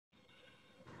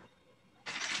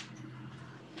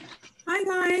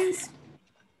Hi, guys.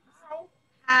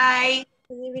 Hi.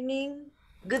 Good evening.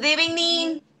 Good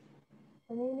evening.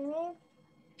 Good evening.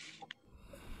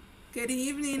 Good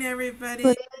evening, everybody.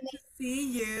 Good Good to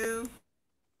see you.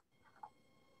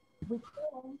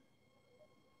 evening.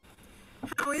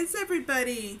 How is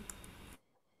everybody?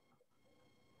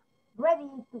 Ready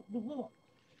to begin.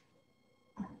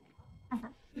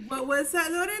 What was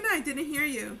that, Lorena? I didn't hear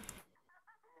you.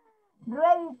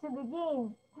 Ready to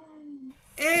begin.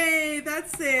 Hey,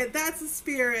 that's it. That's the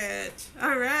spirit.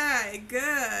 All right,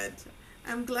 good.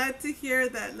 I'm glad to hear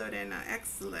that, Lorena.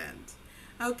 Excellent.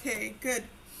 Okay, good.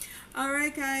 All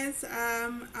right, guys.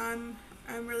 I'm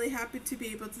really happy to be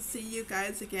able to see you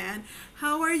guys again.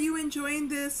 How are you enjoying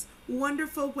this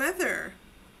wonderful weather?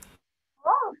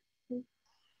 Oh,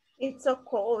 It's so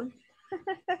cold.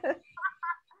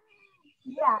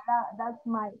 yeah, that's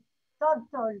my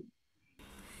total.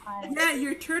 Yeah,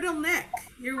 your turtleneck.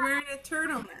 You're wearing a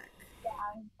turtleneck.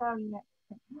 Sorry.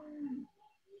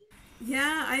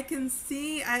 Yeah, I can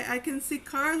see. I can see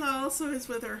Carla also is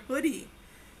with her hoodie,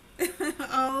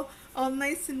 all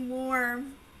nice and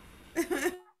warm.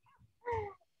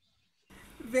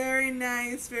 Very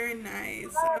nice, very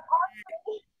nice.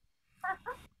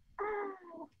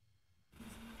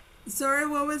 Sorry,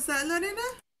 what was that, Lorena?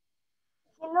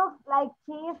 She looks like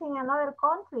she is in another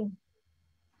country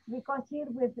because she's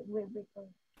because,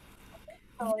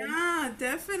 so, Yeah,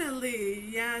 definitely.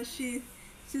 Yeah, she's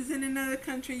in another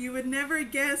country. You would never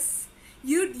guess.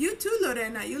 You too,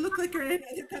 Lorena. You look like you're in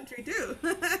another country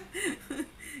too.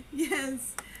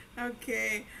 Yes.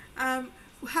 Okay.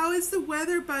 How is the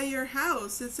weather by your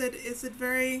house? Is it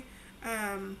very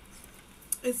um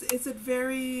is it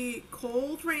very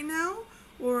cold right now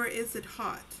or is it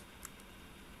hot?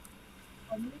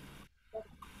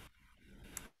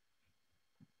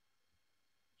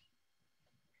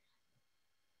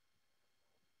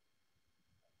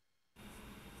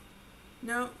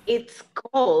 No. It's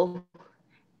cold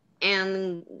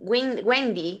and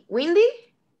windy. Windy?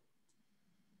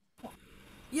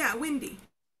 Yeah, windy.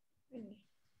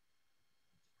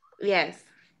 Yes.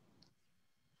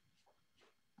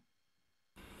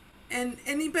 And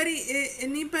anybody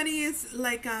is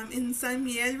like in San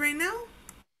Miguel right now?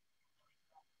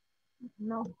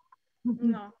 no.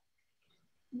 No.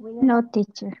 No,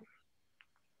 teacher.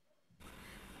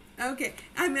 Okay,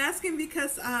 I'm asking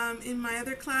because in my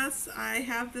other class I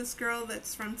have this girl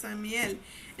that's from San Miguel,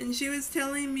 and she was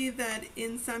telling me that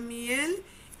in San Miguel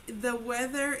the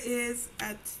weather is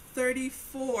at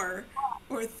 34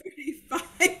 or 35,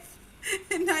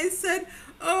 and I said,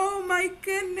 "Oh my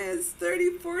goodness,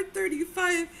 34,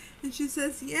 35," and she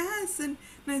says, "Yes," and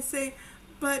I say,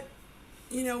 "But."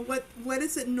 You know what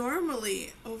is it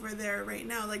normally over there right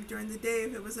now, like during the day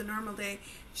if it was a normal day?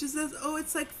 She says, oh,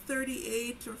 it's like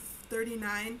 38 or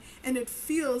 39 and it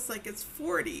feels like it's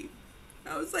 40.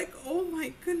 I was like, oh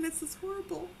my goodness, it's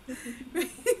horrible. Right?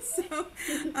 So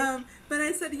but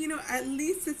I said, at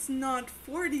least it's not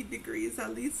 40 degrees,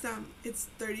 at least it's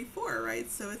 34, right?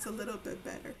 So it's a little bit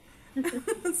better.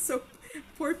 So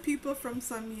poor people from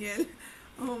San Miguel.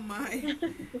 Oh my.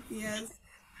 Yes.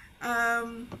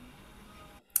 um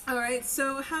all right,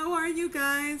 so how are you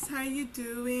guys? How are you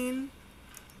doing?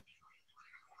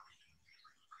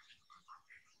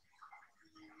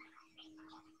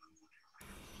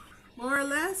 More or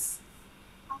less?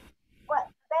 Well,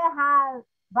 they have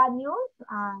bad news.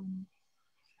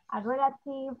 A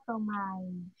relative from my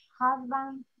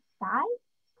husband died,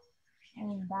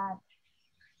 and that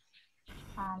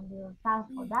little sad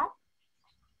for that.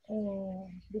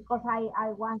 Because I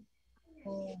was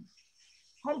uh,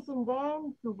 helping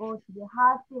them to go to the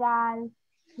hospital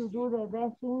to do the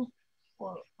best things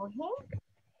for him,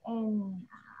 and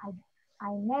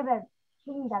I never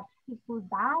think that he could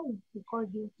die because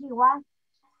he was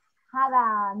had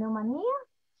a pneumonia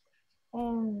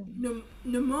and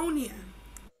Pneumonia.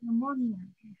 pneumonia,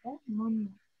 okay, pneumonia,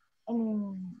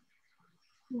 and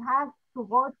he has to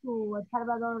go to El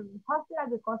Salvador hospital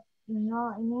because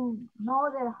no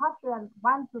other hospital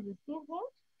want to receive him,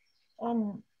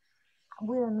 and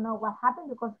we don't know what happened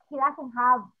because he doesn't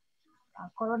have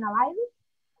coronavirus,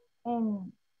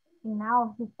 and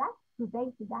now he's died.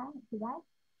 Today he died,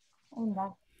 and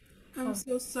that's I'm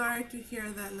so so sorry to hear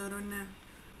that, Lorena.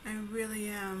 I really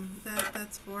am.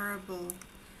 That's horrible.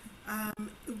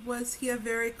 Was he a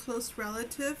very close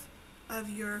relative of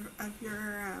your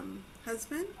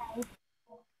husband?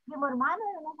 primo hermano,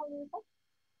 I don't know how you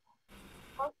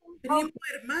say, Primo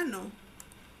hermano.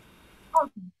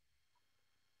 cousin.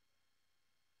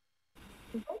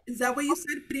 Is that what you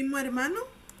said? Primo hermano?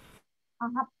 I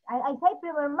say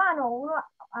primo hermano,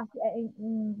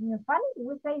 in Spanish,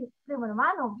 we say primo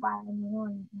hermano, but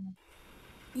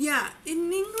Yeah,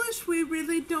 in English, we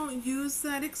really don't use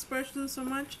that expression so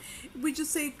much. We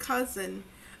just say cousin.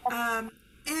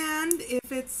 And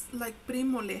if it's like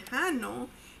primo lejano,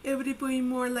 it would be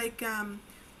more like a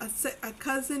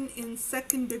cousin in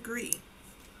second degree.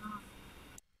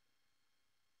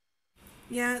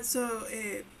 Yeah, so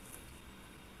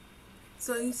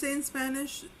you say in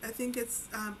Spanish, I think it's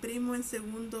primo en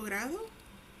segundo grado.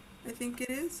 I think it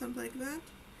is, something like that.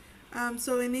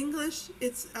 So in English,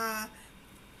 it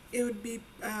would be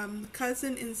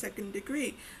cousin in second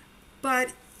degree.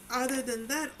 But other than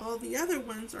that, all the other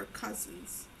ones are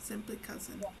cousins, simply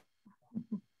cousin.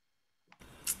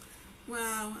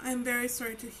 Wow, I'm very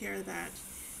sorry to hear that.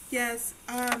 Yes,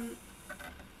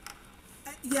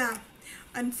 yeah.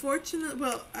 Unfortunately,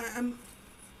 well,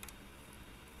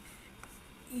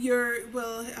 your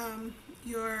well,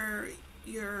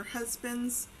 your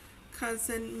husband's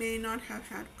cousin may not have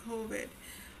had COVID,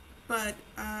 but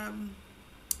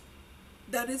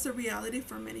that is a reality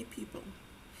for many people.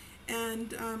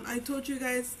 And I told you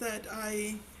guys that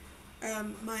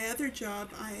my other job,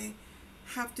 I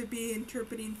have to be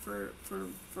interpreting for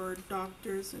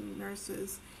doctors and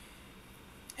nurses.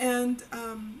 And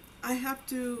I have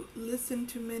to listen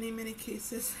to many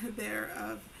cases there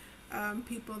of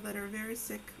people that are very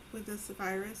sick with this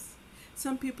virus.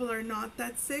 Some people are not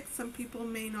that sick. Some people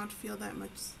may not feel that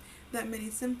many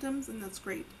symptoms, and that's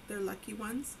great. They're lucky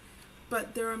ones.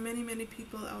 But there are many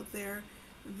people out there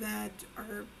that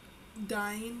are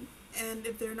dying, and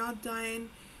if they're not dying,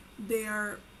 they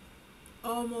are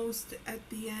almost at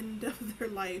the end of their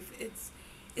life.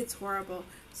 It's horrible.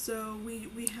 So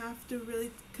we have to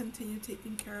really continue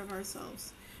taking care of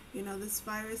ourselves. You know, this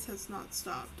virus has not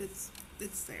stopped. It's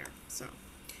there. So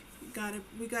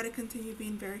we gotta continue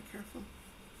being very careful.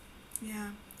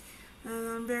 Yeah.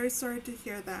 I'm very sorry to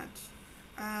hear that.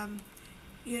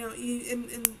 You know,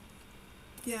 and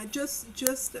yeah, just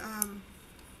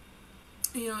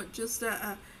you know, just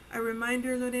a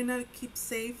reminder, Lorena, keep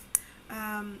safe.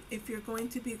 If you're going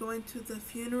to be going to the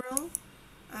funeral,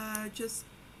 just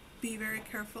be very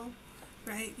careful,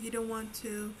 right? You don't want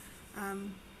to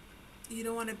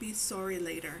be sorry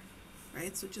later,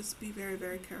 right? So just be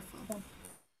very careful.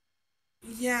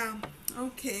 Yeah,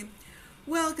 okay.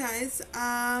 Well, guys,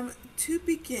 to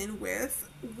begin with,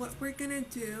 what we're gonna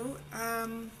do,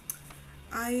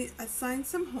 I assigned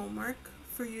some homework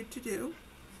for you to do.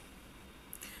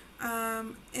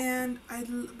 And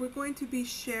we're going to be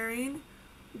sharing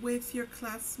with your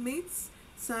classmates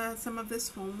some of this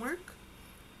homework.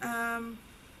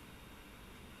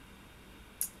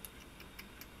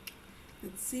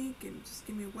 Let's see, just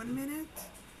give me 1 minute.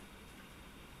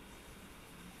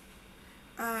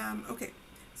 Okay,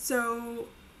 so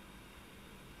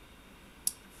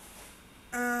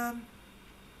I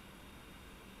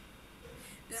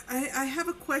have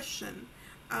a question.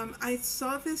 I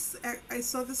saw this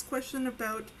question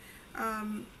about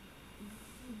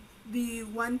the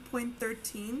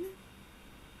 1.13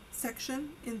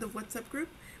 section in the WhatsApp group,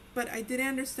 but I didn't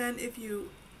understand I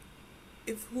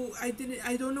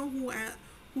don't know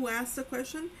who asked the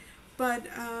question, but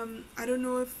I don't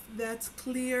know if that's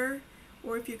clear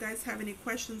or if you guys have any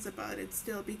questions about it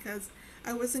still, because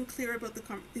I wasn't clear about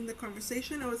in the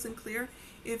conversation. I wasn't clear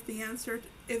if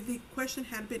the question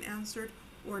had been answered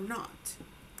or not.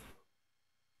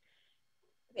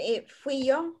 Fui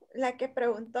yo la que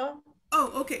preguntó.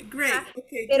 Oh, okay, great.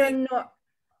 Okay, pero great. no,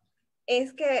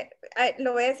 es que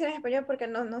lo voy a decir en español porque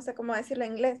no sé cómo decirlo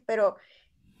en inglés, pero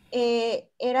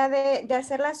era de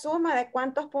hacer la suma de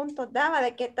cuántos puntos daba,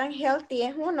 de qué tan healthy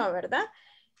es uno, ¿verdad?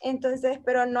 Entonces,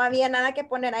 pero no había nada que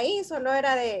poner ahí, solo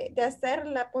era de hacer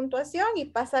la puntuación y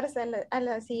pasarse a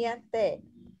la siguiente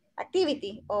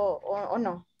activity, o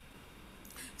no.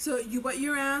 So what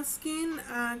you're asking,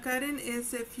 Karen,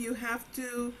 is if you have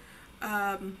to,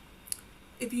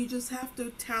 if you just have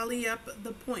to tally up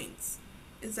the points.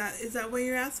 Is that what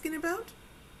you're asking about?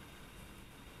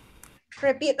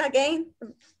 Repeat again.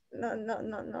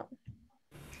 No.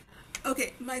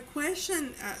 Okay, my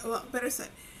question, well, better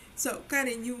said. So,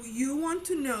 Karen, you want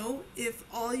to know if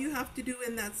all you have to do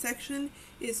in that section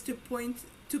is to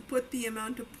put the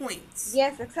amount of points.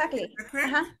 Yes, exactly. Is that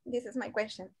correct? This is my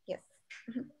question. Yes.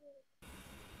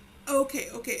 Okay.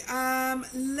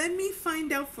 Let me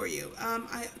find out for you.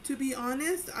 To be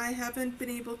honest, I haven't been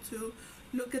able to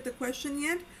look at the question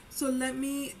yet. So let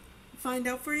me find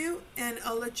out for you, and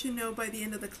I'll let you know by the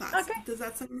end of the class. Okay. Does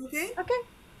that sound okay? Okay,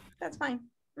 that's fine.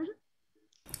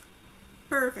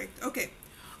 Perfect. Okay.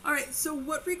 All right. So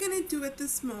what we're gonna do at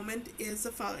this moment is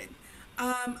the following.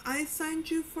 I assigned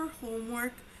you for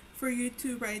homework for you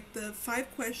to write the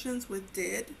 5 questions with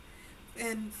did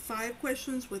and 5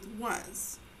 questions with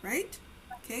was, right?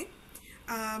 Okay.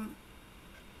 And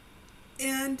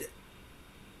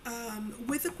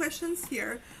with the questions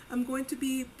here, I'm going to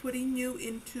be putting you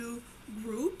into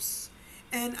groups,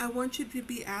 and I want you to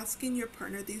be asking your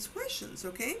partner these questions,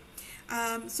 okay?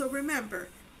 So remember,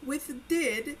 with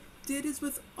did is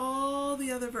with all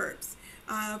the other verbs.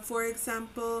 For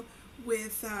example,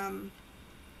 with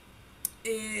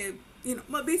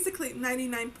well, basically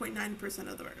 99.9%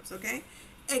 of the verbs, okay?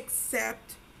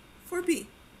 Except for be,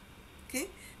 okay?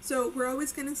 So we're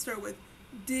always going to start with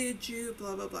did you,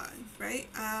 blah, blah, blah, right?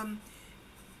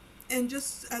 And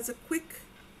just as a quick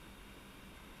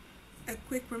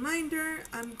reminder,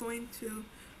 I'm going to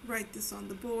write this on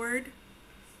the board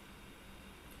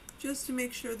just to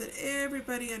make sure that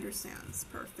everybody understands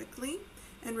perfectly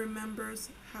and remembers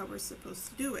how we're supposed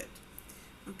to do it.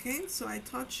 Okay, so I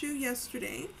taught you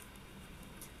yesterday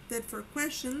that for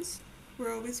questions,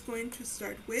 we're always going to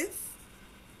start with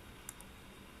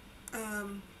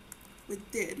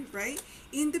did, right?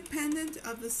 Independent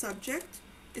of the subject,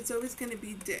 it's always going to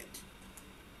be did.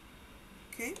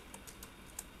 Okay?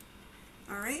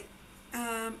 All right?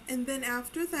 And then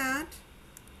after that,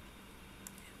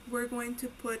 we're going to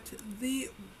put the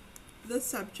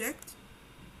subject,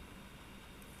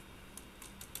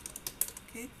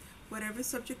 okay? Whatever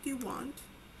subject you want,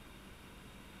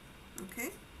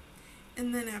 okay?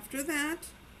 And then after that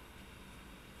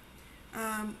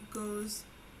goes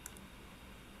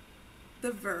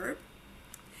the verb.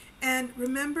 And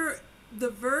remember,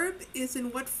 the verb is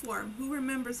in what form? Who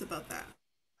remembers about that?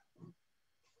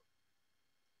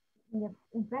 In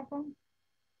present.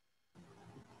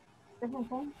 Present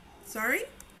tense. Sorry?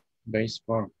 Base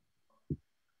form.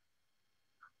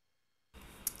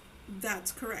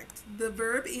 That's correct. The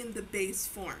verb in the base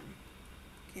form.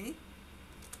 Okay?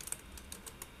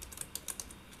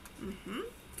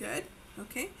 Good.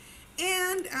 Okay.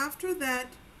 And after that,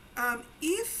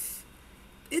 if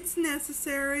it's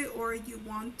necessary or you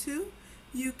want to,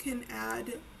 you can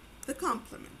add the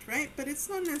complement, right? But it's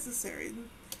not necessary.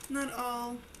 Not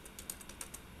all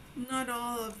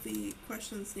of the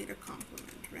questions need a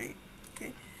complement, right?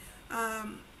 Okay.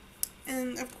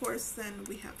 And of course, then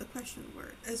we have the question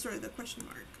word, the question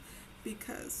mark,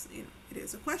 because it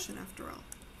is a question after all.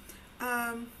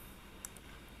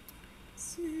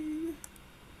 See.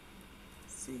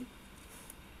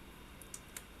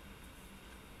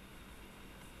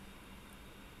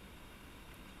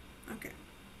 Okay,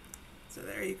 so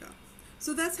there you go.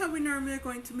 So that's how we normally are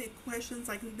going to make questions.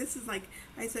 Like this is, like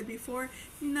I said before,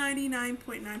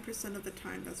 99.9% of the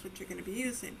time that's what you're going to be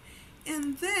using.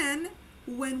 And then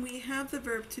when we have the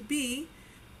verb to be,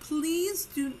 please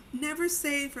do never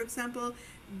say, for example,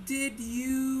 did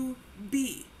you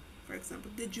be? For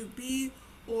example, did you be,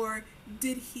 or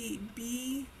did he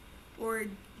be, or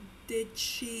did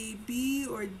she be,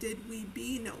 or did we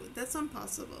be? No, that's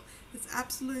impossible. It's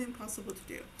absolutely impossible to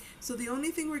do. So the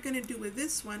only thing we're going to do with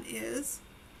this one is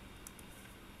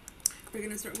we're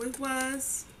going to start with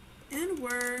was and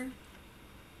were,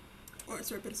 or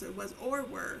sorry, but it was or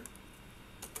were.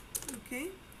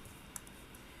 Okay?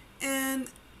 And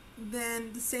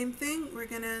then the same thing, we're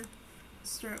going to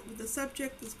start with the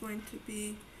subject is going to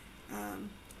be,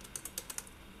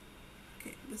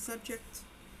 the subject.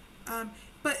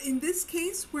 But in this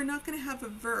case, we're not going to have a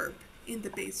verb in the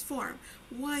base form.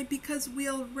 Why? Because we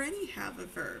already have a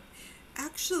verb.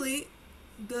 Actually,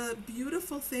 the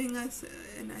beautiful thing,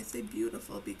 and I say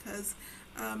beautiful because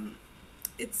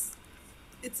it's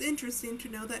interesting to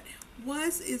know that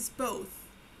was is both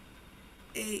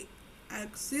a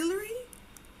auxiliary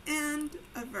and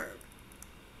a verb.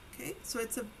 Okay, so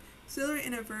it's a auxiliary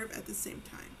and a verb at the same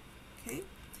time. Okay,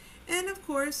 and of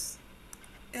course,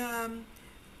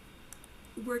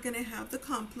 we're going to have the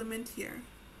complement here.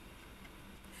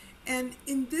 And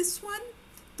in this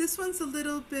one's a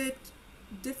little bit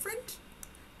different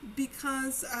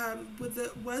because with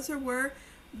the was or were,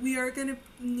 we are going to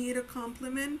need a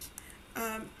complement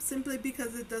simply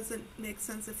because it doesn't make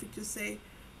sense if we just say,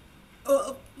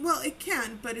 oh, well, it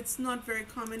can, but it's not very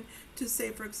common to say,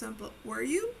 for example, were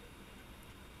you?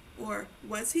 Or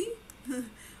was he?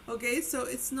 Okay, so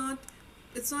it's not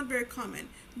very common.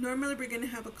 Normally we're going to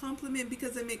have a complement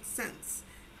because it makes sense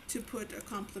to put a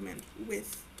complement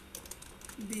with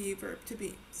the verb to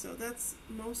be. So that's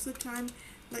most of the time,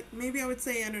 like maybe I would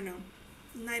say, I don't know,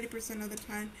 90% of the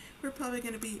time, we're probably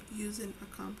going to be using a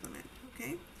complement.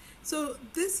 Okay, so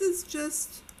this is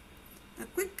just a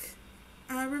quick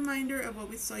reminder of what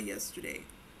we saw yesterday.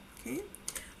 Okay,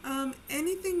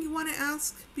 anything you want to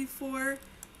ask before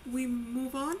we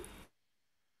move on?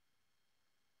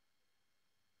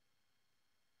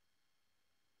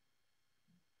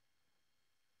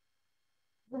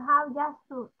 You have just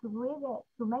to read it,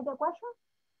 to make the question?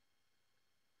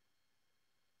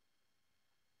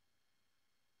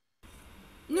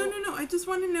 No. I just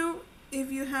want to know if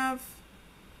you have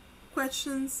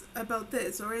questions about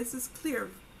this, or is this clear?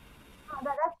 No,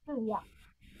 that's true, yeah.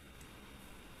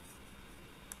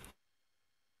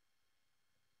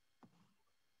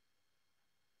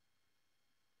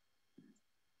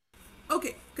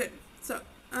 Okay, good. So,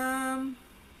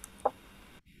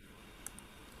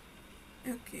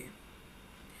 okay.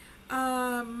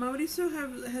 Mauricio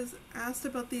has asked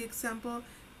about the example,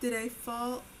 did I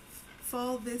fall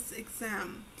this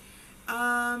exam?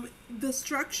 The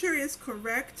structure is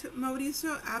correct,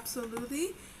 Mauricio,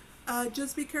 absolutely.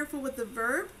 Just be careful with the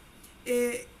verb.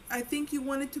 I think you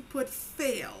wanted to put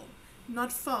fail,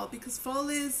 not fall, because fall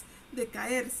is de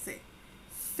caerse.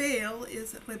 Fail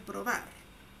is reprobar.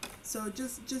 So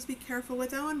just be careful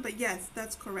with that one, but yes,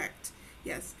 that's correct.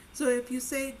 Yes. So if you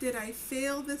say, did I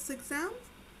fail this exam?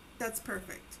 That's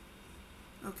perfect.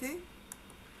 Okay?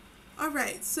 All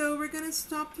right, so we're going to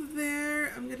stop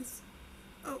there. I'm going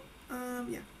to,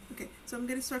 yeah. Okay, so I'm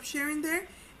going to stop sharing there,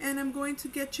 and I'm going to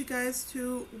get you guys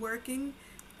to working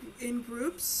in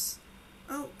groups.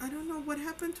 Oh, I don't know what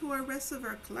happened to our rest of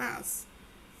our class.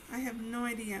 I have no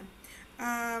idea.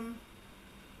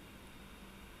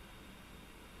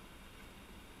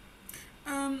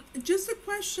 Just a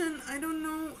question. I don't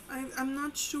know. I'm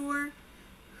not sure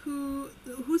who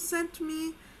sent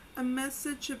me a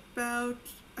message about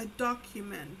a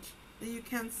document that you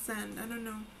can't send. I don't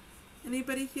know.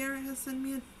 Anybody here has sent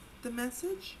me the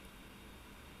message?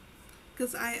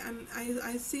 Because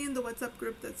I see in the WhatsApp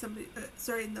group that somebody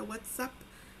in the WhatsApp,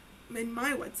 in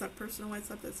my WhatsApp, personal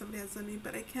WhatsApp, that somebody has sent me,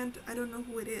 but I don't know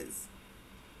who it is.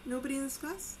 Nobody in this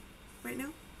class right now?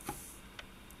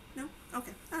 No?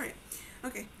 Okay, all right.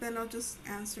 Okay, then I'll just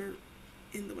answer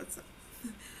in the WhatsApp.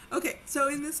 Okay, so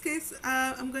in this case,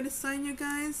 I'm going to sign you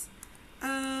guys.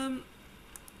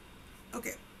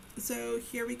 Okay, so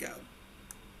here we go.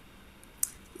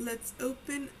 Let's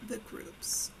open the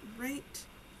groups right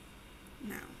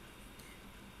now.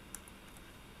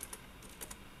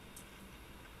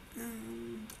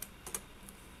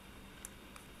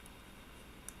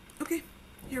 Okay,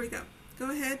 here we go. Go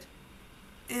ahead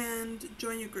and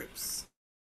join your groups.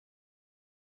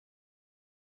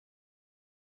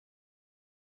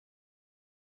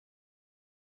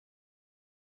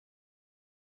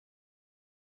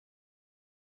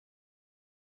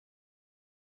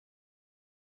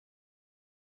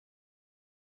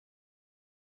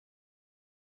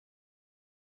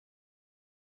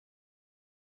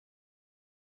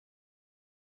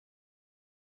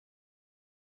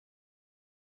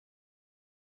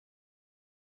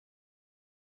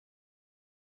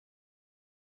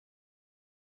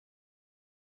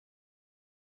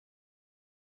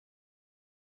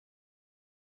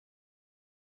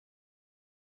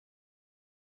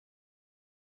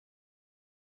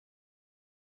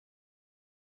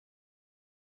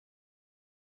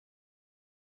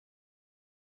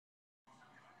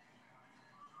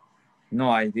 No,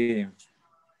 I didn't.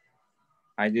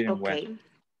 I didn't Okay. went.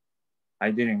 I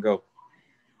didn't go.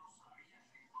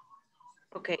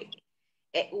 Okay.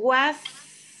 Was,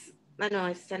 no,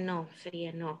 esta no,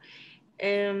 sería no.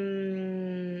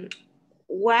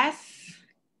 Was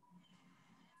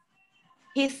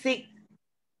he sick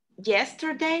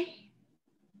yesterday?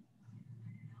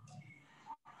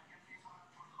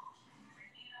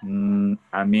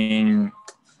 I mean,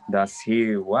 that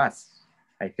he was,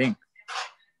 I think.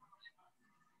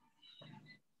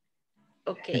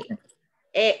 Okay.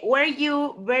 Were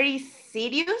you very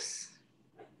serious?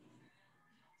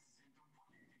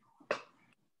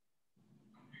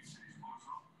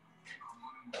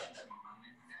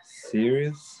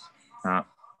 Serious?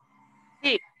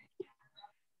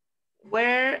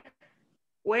 Were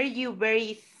you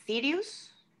very serious?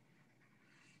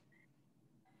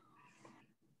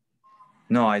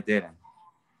 No, I didn't.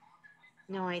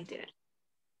 No, I didn't.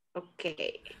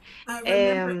 Okay.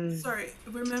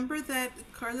 Remember that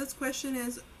Carla's question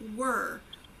is were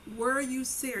you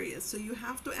serious? So you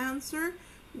have to answer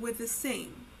with the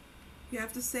same. You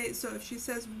have to say, so if she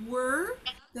says were,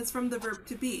 that's from the verb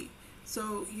to be.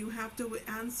 So you have to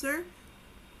answer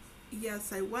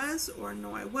yes I was or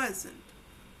no I wasn't.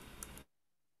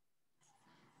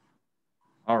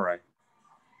 All right.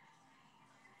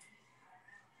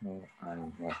 No, I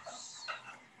was.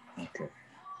 Okay.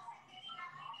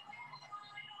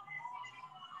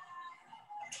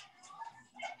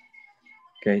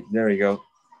 Okay, there we go.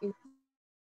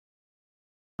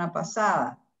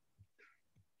 Pasada.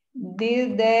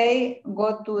 Did they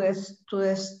go to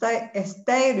the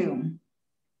stadium?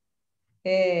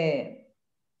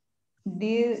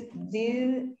 did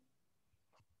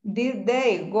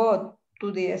they go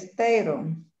to the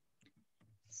stadium?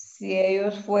 Si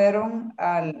ellos fueron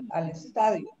al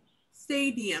estadio.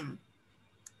 Stadium.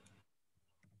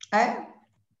 ¿Eh?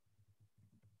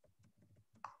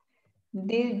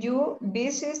 Did you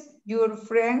visit your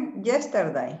friend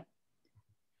yesterday?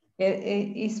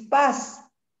 Is past.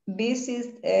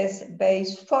 Visit es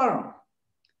base form.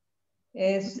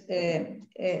 Es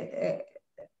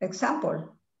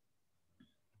example.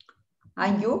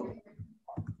 And you?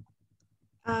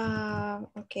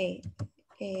 Okay.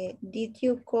 Did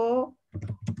you go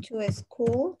to a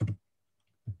school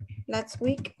last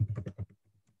week?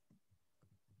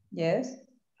 Yes.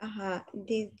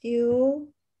 Did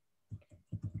you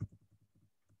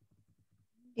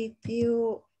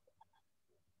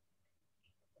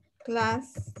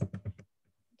class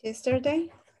yesterday?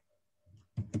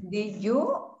 Did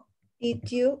you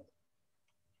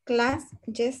Class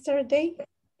yesterday?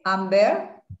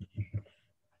 Amber?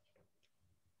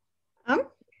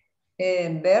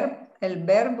 El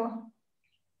verbo.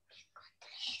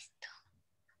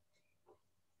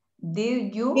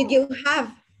 Did you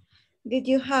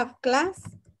have class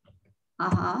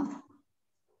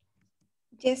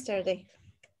yesterday?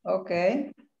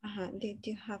 Okay. Did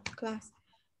you have class?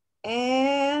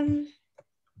 And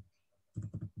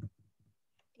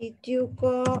did you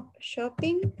go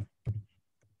shopping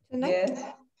tonight?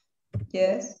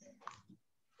 Yes.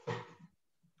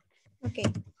 Okay.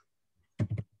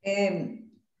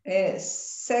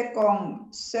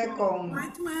 Second.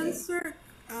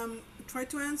 Try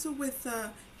to answer with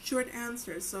short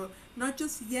answers. So not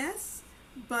just yes,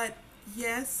 but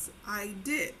yes, I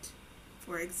did,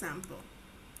 for example.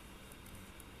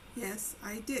 Yes,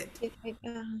 I did. Okay.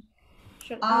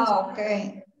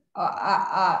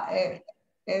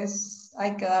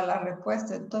 Hay que dar la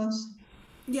respuesta entonces.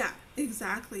 Yeah,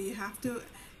 exactly. You have to,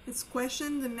 it's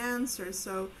question and answer.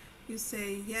 So you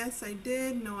say, yes, I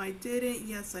did, no, I didn't,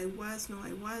 yes, I was, no,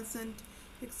 I wasn't,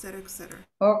 etc., etc.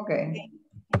 Okay.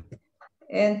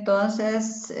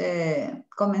 Entonces,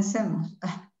 comencemos.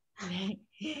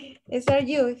 Start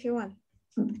you if you want.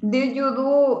 Did you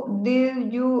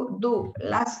do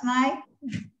last night?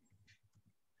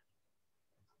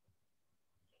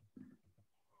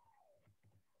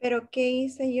 Pero ¿qué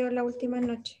hice yo la última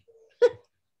noche?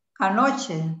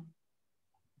 Anoche.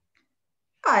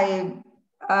 I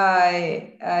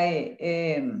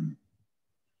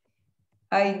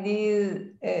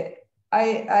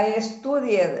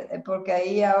studied, porque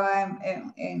ahí ya va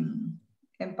en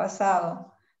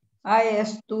pasado. I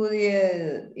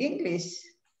studied English.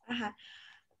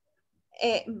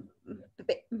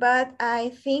 But I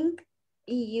think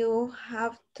you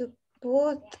have to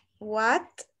put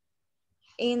what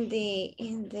in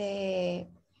the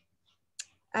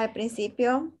al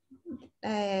principio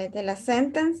de la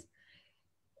sentence,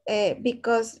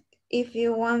 because if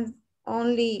you want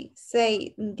only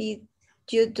say did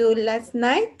you do last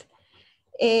night,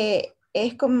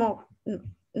 es como,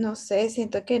 no sé,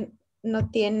 siento que no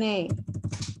tiene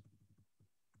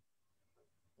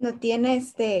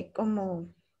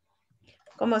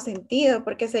como sentido,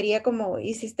 porque sería como,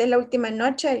 hiciste la última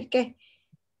noche, ¿el qué?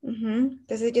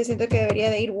 Entonces yo siento que debería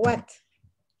de ir what.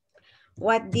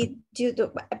 What did you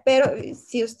do? Pero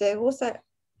si usted gusta,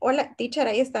 hola, teacher,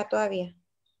 ahí está todavía.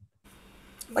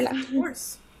 Hola. Yeah, of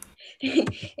course.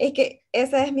 Es que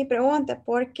esa es mi pregunta,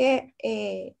 porque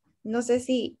no sé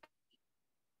si...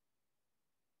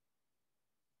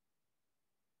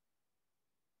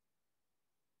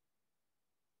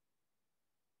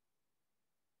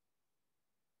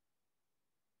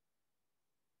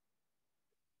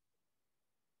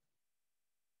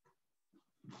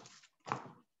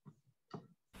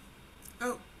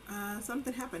 Oh,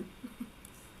 something happened.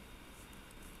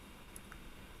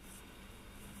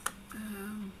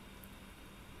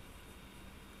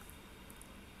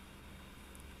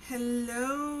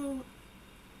 Hello,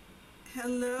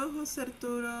 Jose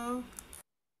Arturo.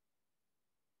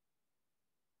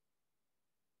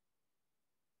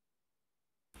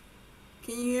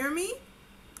 Can you hear me?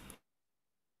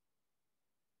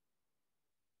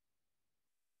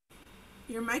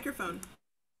 Your microphone.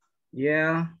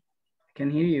 Yeah, I can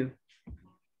hear you.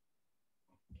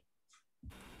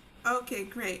 Okay,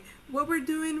 great. What we're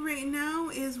doing right now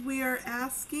is we are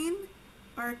asking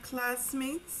our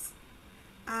classmates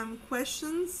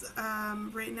questions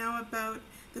right now about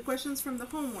the questions from the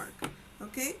homework.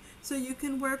 Okay, so you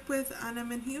can work with Ana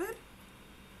Menjivar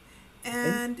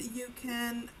and you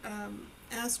can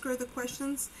ask her the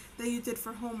questions that you did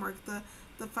for homework. The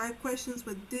 5 questions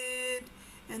with did,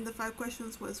 and the 5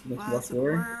 questions was and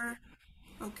were.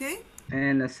 Okay?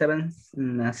 And seven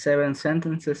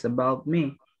sentences about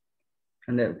me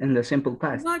in the simple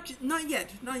past. Not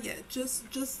yet.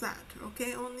 Just that.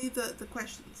 Okay? Only the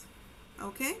questions.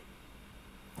 Okay?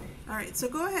 All right. So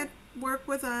go ahead. Work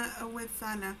with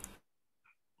Anna.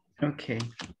 Okay.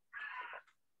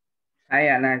 Hi,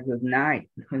 Anna. Good night.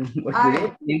 Good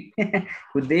Hi. evening.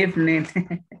 Good evening.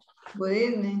 Good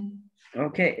evening.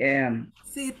 Okay.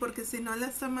 Sí, porque si no la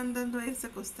está mandando a irse a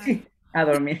acostar. A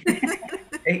dormir.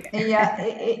 Y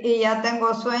ya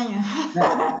tengo sueño.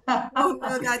 Oh,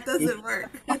 no, that doesn't work.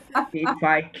 If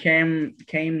I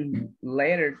came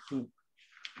later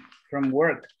from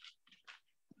work.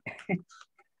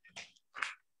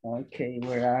 Okay,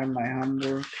 where are my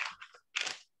homework?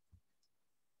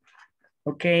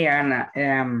 Okay, Anna.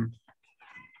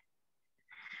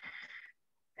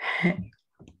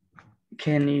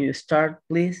 Can you start,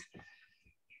 please?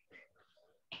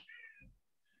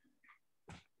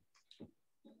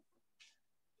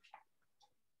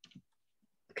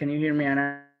 Can you hear me,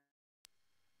 Anna?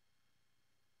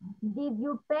 Did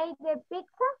you pay the pizza?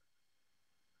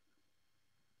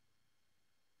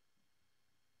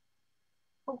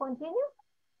 Who continue?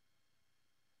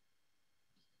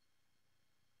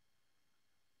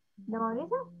 ¿De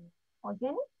Mauricio? ¿O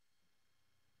Jenny?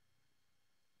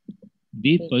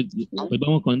 Did, hoy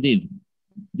vamos con did.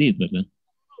 Did, ¿verdad?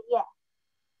 Yeah.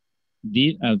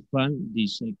 Did I find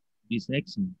this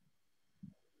exam?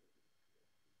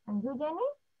 And you, Jenny?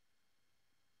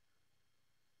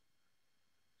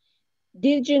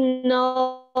 Did you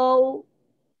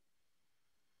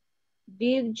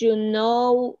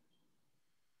know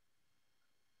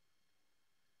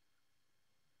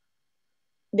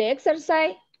the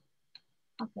exercise?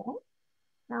 Okay.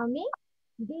 Now me?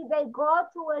 Did they go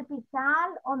to El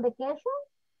Pital on vacation?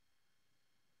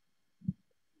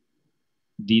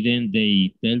 Didn't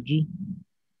they tell you?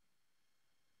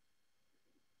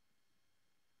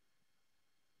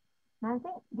 Nancy?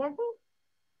 Jenny?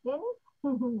 Jenny?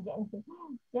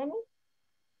 Jenny?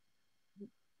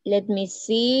 Let me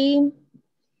see.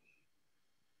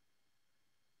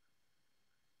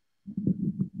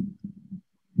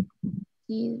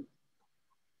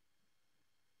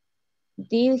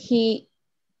 Did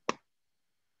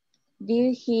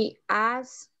he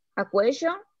ask a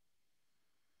question?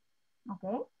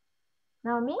 Okay.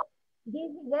 Now me?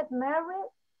 Did he get married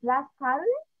last Saturday?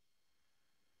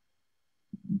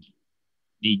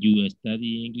 Did you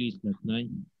study English last night?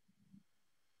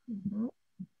 Mm-hmm.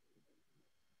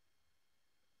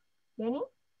 Jenny?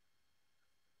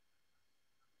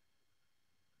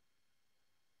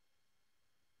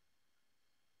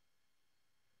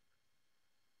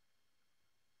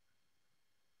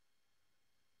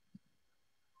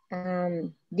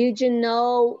 Did you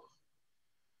know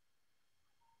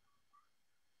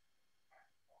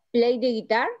play the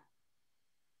guitar?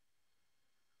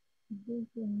 Did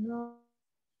you know?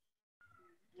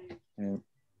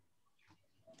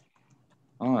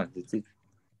 Oh, that's it.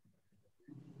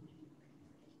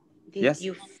 Did Yes.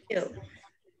 you feel?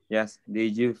 Yes.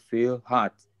 Did you feel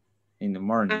hot in the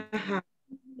morning?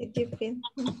 Did you feel?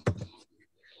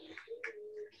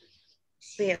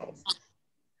 Feel.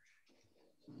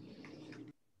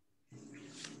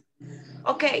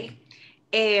 Okay.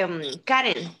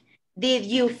 Karen, did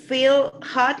you feel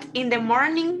hot in the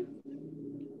morning?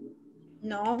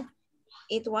 No,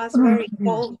 it was very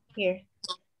cold here.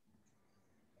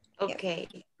 Okay.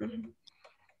 Yes.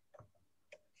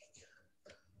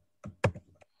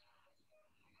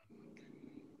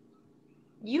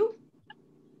 You?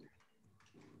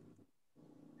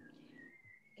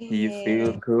 Do you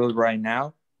feel cool right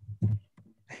now?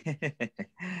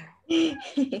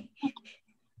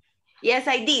 Yes,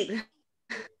 I did.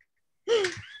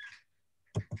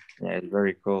 Yeah, it's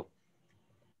very cool.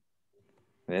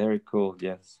 Very cool,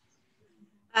 yes.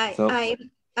 I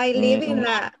live in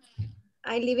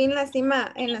la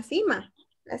cima,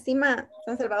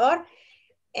 San Salvador,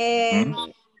 and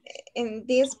in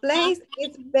this place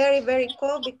it's very, very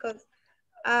cold because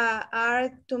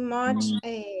are too much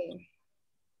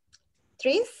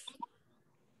trees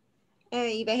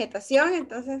y vegetación,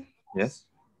 entonces. Yes.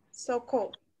 So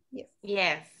cold. Yes.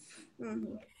 Yes.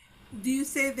 Mm-hmm. Do you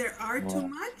say there are too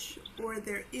much or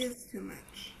there is too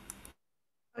much?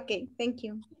 Okay, thank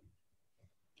you.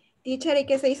 Teacher, ¿y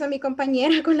qué se hizo mi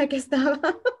compañera con la que estaba?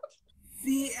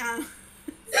 Sí,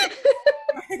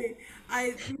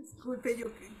 disculpe,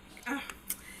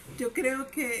 yo creo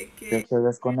que se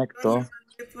desconectó.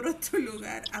 por otro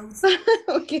lugar a usted.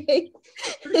 Ok.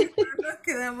 Porque solo nos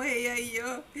quedamos ella y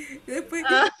yo. Después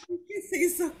que se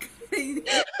hizo caer.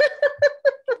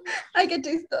 Ay, qué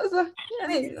chistoso.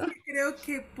 Ay, no. Creo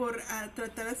que por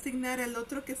tratar de asignar al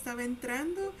otro que estaba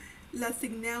entrando, la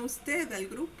asigné a usted, al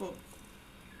grupo.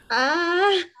 Ah,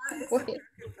 Eso bueno. creo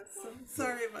que pasó.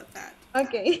 Sorry about that.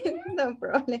 Okay, no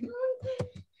problem.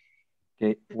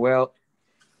 Okay, well,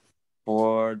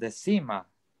 for the CIMA,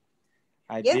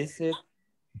 Yes.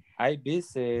 I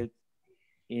visit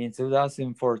in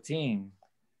 2014.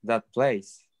 That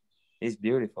place is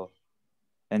beautiful.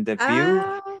 And the view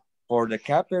Ah, for the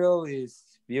capital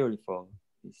is beautiful.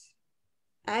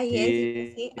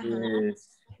 yes, sí. Ajá.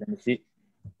 Let me see,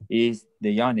 is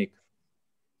the unique.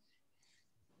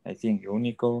 I think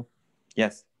único.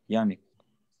 Yes, unique.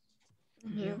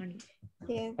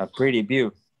 Yes. A pretty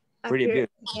view. Pretty view.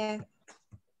 Yes.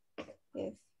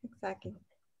 Yes, exactly.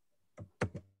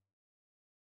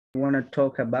 Want to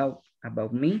talk about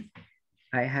me?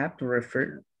 I have to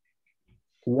refer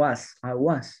I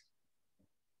was.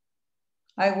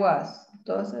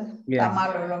 Entonces, Yeah. está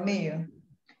malo lo mío.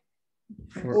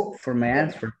 For my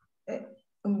answer.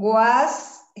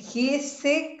 Was he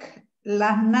sick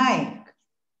last night?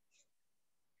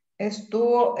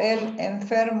 ¿Estuvo él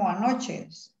enfermo anoche?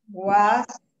 Was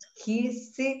he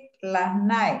sick last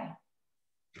night?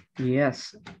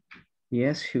 Yes.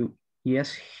 Yes,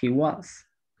 he was.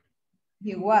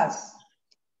 He was.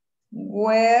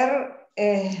 Were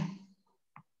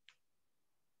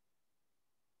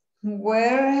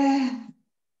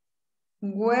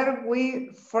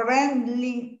we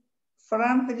friendly,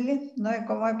 no sé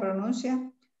cómo se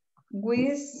pronuncia,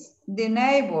 with the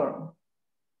neighbor?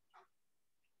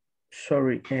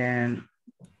 Sorry, and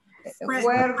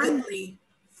Friendly.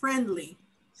 friendly.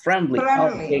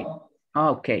 Friendly.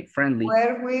 Okay, friendly.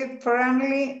 Were we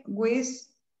friendly with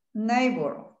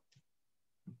neighbor?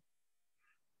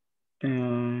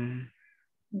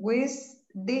 With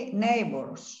the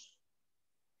neighbors.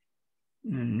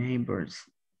 Neighbors.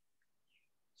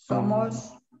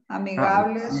 Somos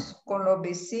amigables con los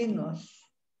vecinos.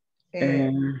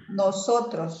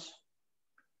 Nosotros.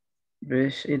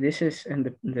 This is in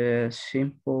the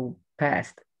simple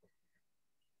past.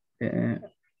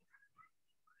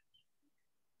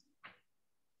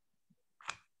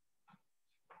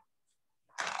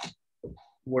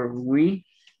 Were we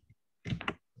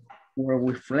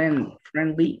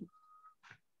friendly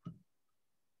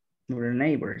with our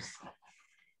neighbors?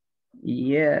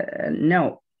 Yeah,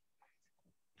 no.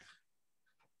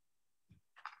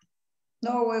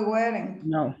 No, we weren't.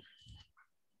 No.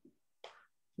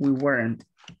 We weren't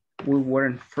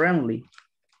friendly.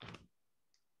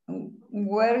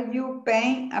 Were you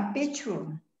paint a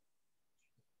picture?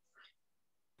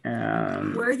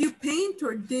 Were you paint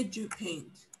or did you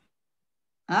paint?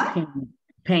 Huh?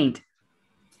 Paint.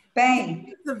 Paint.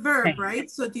 The verb, Paint. right?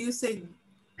 So do you say,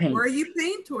 Paint. were you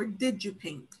paint or did you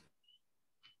paint?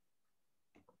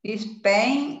 Is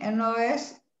paint no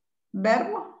es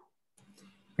verbo?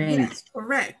 Paint. Yes,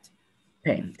 correct.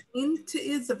 Paint. Paint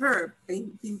is a verb,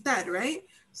 pintar, right?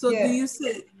 So Yeah. do you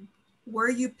say, were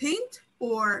you paint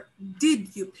or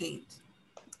did you paint?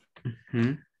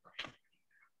 Mm-hmm.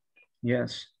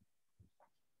 Yes.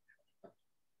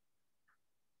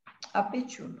 A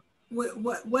picture.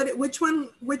 Which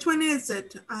one is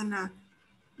it, Anna?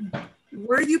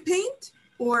 Were you paint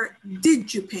or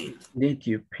did you paint? Did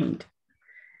you paint?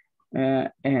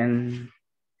 And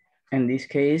in this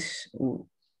case,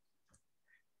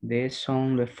 there's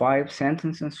only 5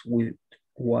 sentences with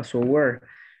was or were.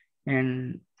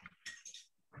 And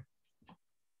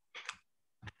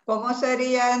 ¿Cómo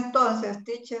sería entonces,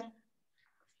 teacher?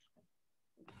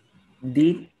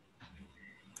 Did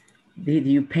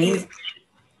you paint?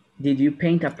 Did you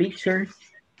paint a picture?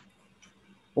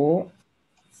 Or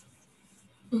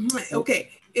okay,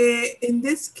 in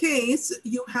this case,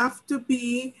 you have to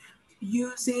be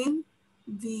using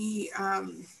the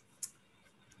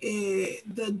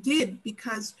did,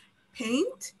 because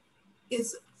paint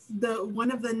is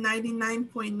one of the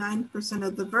 99.9%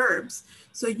 of the verbs.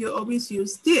 So you always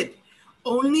use did.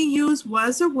 Only use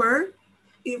was or were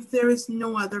if there is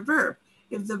no other verb.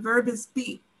 If the verb is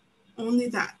be, only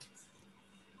that.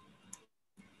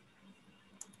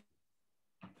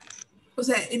 O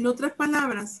sea, en otras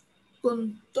palabras,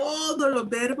 con todos los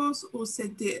verbos use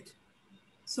did.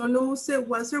 Solo use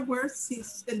was or were si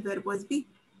el verbo es be.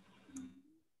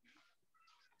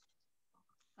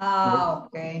 Ah,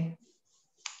 ok.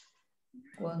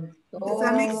 Con Does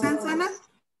that make sense, Ana?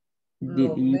 did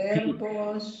los you paint?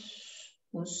 verbos,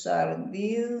 usar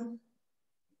did.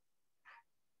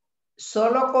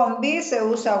 Solo con be se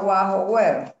usa was o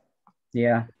were.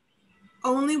 Yeah.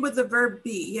 Only with the verb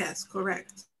be, yes,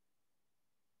 correct.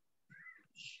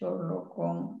 Solo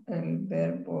con el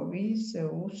verbo be se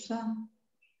usa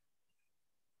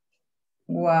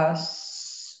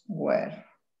was, were.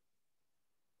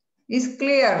 It's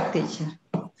clear, teacher.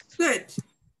 Good.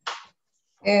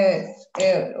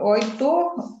 Hoy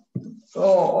tú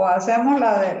o hacemos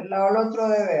el otro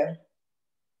deber.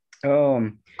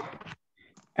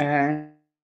 And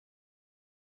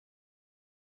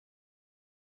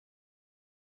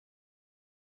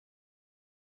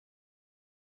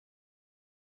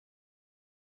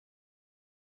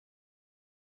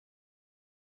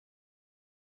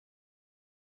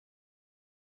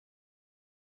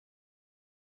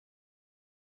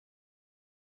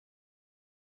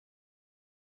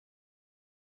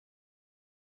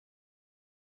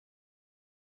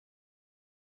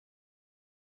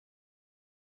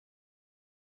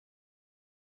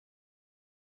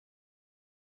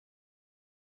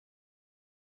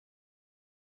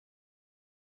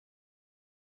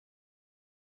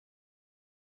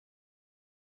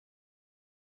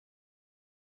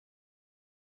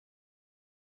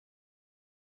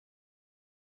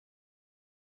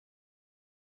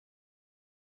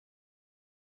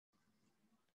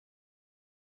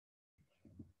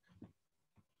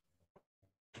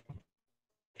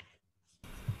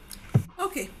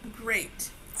Okay,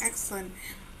 great. Excellent.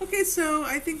 Okay, so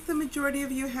I think the majority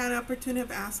of you had opportunity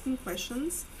of asking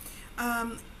questions.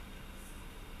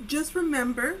 Just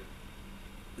remember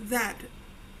that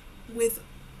with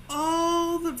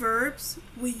all the verbs,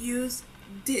 we use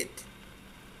did.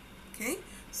 Okay,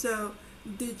 so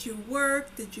did you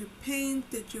work? Did you paint?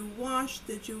 Did you wash?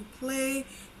 Did you play?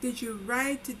 Did you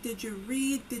write? Did you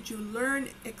read? Did you learn?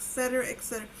 Etc.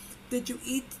 etc. Did you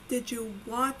eat? Did you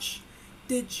watch?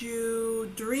 Did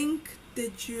you drink?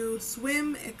 Did you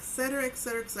swim? Etc.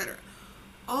 etc. etc.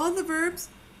 All the verbs,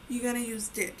 you're gonna use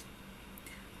did.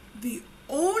 The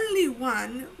only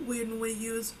one when we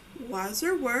use was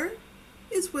or were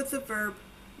is with the verb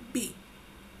be.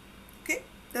 Okay,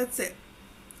 that's it.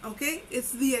 Okay,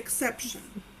 it's the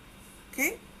exception.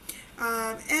 Okay,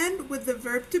 and with the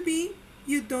verb to be,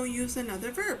 you don't use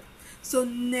another verb. So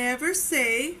never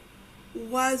say,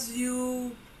 was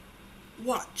you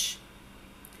watch?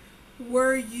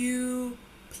 Were you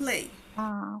play?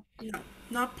 No,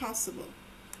 not possible.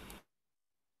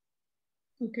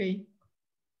 Okay.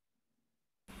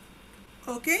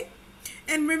 Okay,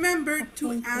 and remember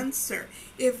to answer.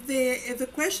 If the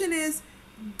question is,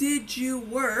 did you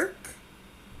work?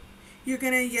 You're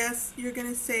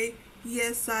gonna say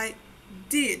yes I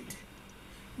did,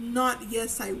 not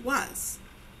yes I was,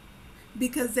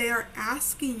 because they are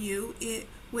asking you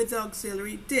with the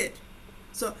auxiliary did.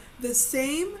 So the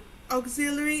same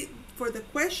auxiliary for the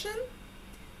question,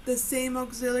 the same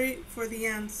auxiliary for the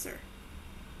answer.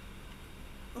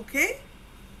 Okay?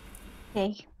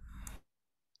 Okay.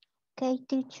 Okay,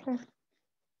 teacher.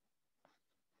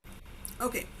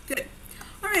 Okay, good.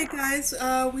 All right, guys,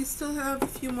 we still have a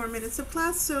few more minutes of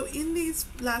class. So in these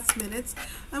last minutes,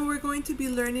 we're going to be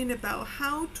learning about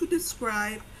how to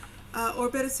describe, or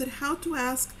better said, how to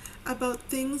ask about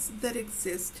things that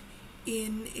exist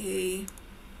in a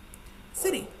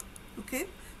city. Okay,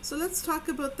 so let's talk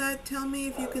about that. Tell me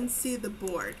if you can see the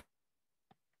board.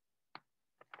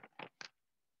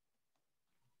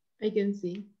 I can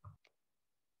see.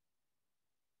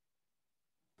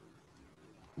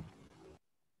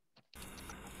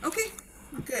 Okay,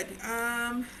 good.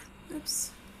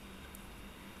 Oops.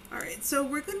 All right, so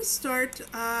we're going to start.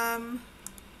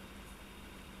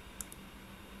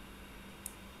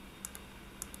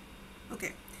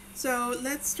 Okay, so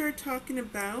let's start talking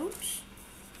about.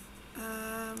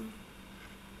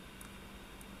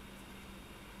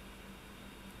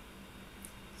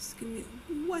 Just give me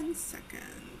 1 second.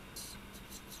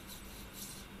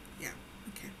 Yeah,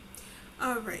 okay.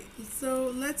 All right,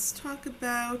 so let's talk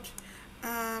about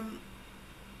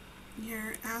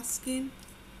you're asking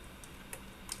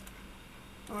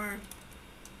or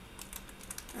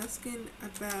asking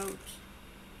about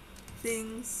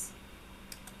things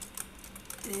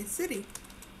in a city.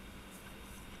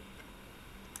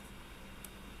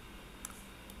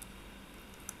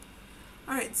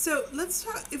 All right, so let's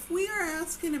talk, if we are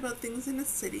asking about things in a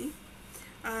city,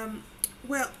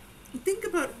 well, think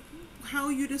about how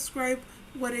you describe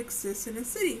what exists in a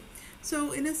city.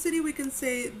 So in a city, we can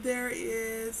say there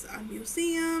is a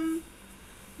museum,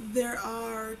 there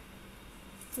are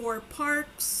 4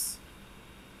 parks,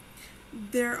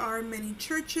 there are many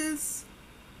churches,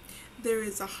 there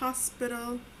is a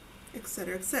hospital,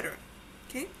 etc., etc.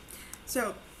 Okay,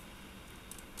 so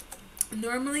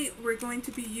normally we're going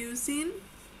to be using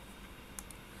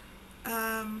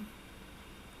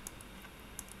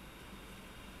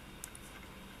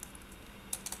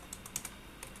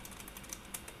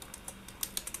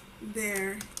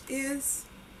there is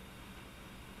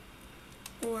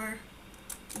or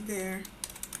there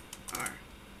are,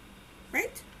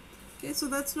 right? Okay, so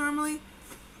that's normally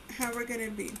how we're going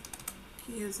to be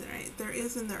using it, right? There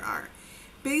is and there are.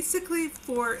 Basically,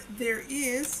 for there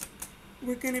is,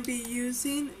 we're going to be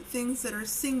using things that are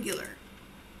singular.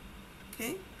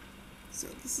 Okay, so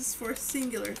this is for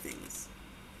singular things.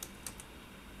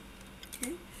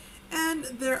 Okay, and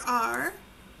there are,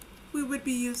 we would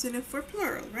be using it for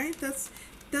plural, right?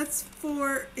 That's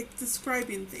for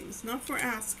describing things, not for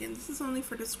asking. This is only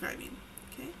for describing.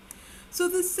 Okay, so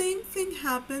the same thing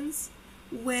happens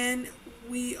when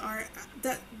we are,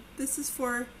 this is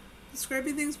for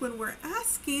describing things. When we're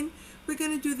asking, we're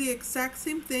going to do the exact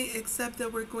same thing, except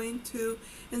that we're going to,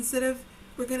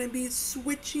 we're going to be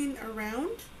switching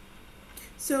around.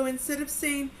 So instead of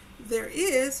saying there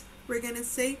is, we're going to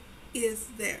say is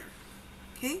there.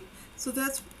 Okay, so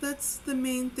that's the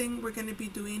main thing we're going to be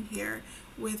doing here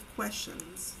with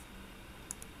questions.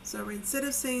 So instead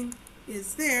of saying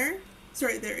is there,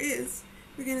 sorry, there is,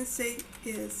 we're going to say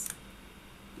is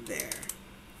there.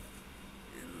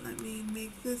 And let me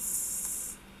make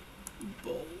this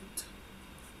bold.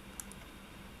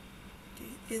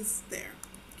 Okay, is there.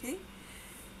 Okay,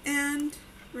 and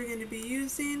we're going to be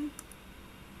using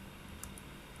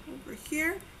over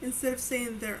here, instead of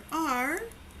saying there are,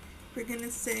 we're going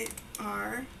to say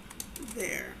are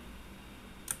there.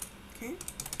 Okay,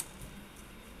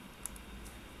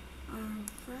 all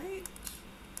right,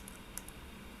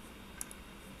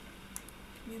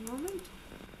 give me a moment.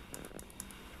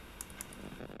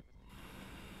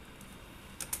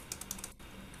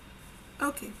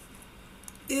 Okay,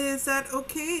 is that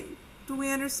okay? Do we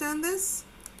understand this?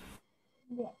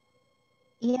 Yeah.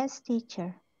 Yes,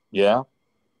 teacher. Yeah.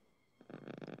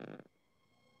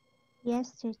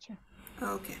 Yes, teacher.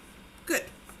 Okay, good.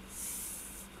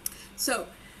 So,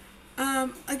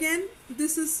 again,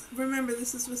 this is, remember,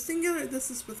 this is with singular,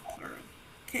 this is with plural.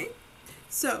 Okay,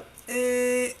 so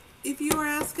if you are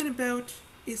asking about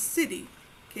a city,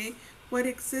 okay, what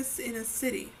exists in a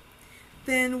city,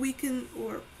 then we can,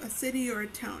 or a city or a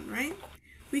town, right?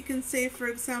 We can say, for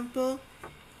example,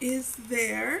 is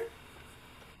there,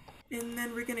 and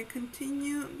then we're going to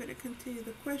continue, I'm going to continue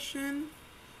the question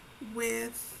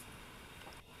with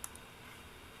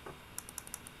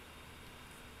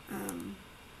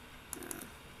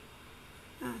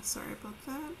sorry about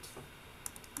that.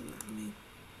 Let me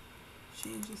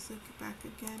change this back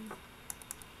again.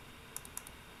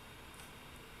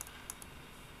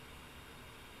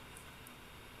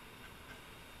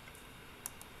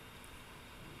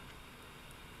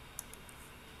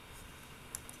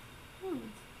 Oh,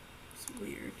 it's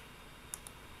weird.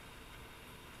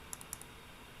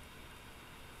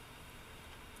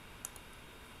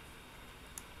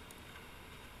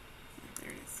 There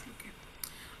it is. Okay.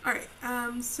 All right.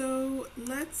 So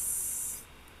let's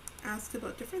ask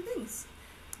about different things.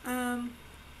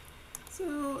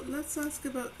 So let's ask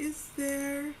about, is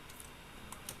there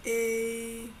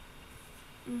a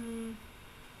an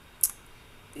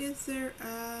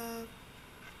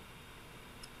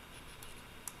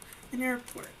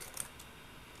airport?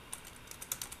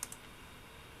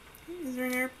 Okay, is there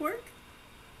an airport?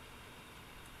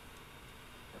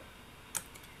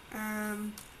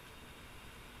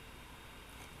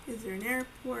 Is there an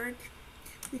airport?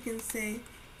 We can say,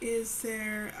 is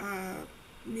there a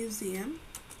museum?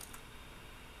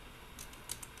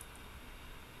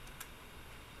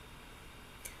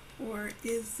 Or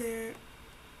is there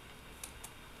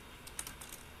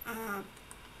a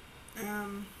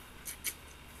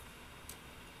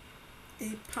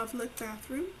public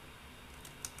bathroom?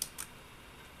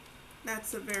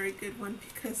 That's a very good one,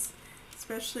 because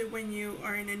especially when you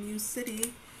are in a new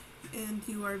city and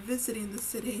you are visiting the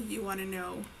city, you want to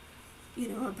know,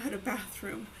 about a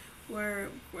bathroom, where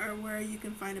you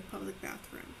can find a public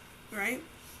bathroom, right?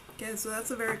 Okay, so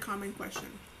that's a very common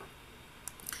question.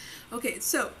 Okay,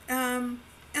 so oh,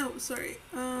 sorry.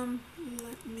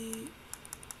 Let me.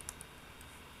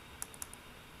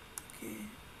 Okay,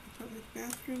 a public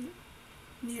bathroom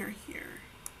near here.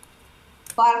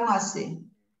 Pharmacy.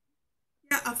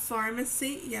 Yeah, a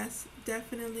pharmacy. Yes,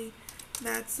 definitely.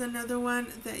 That's another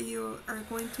one that you are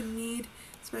going to need,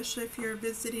 especially if you're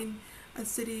visiting a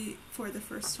city for the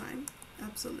first time.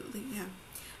 Absolutely, yeah.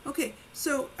 Okay,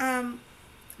 so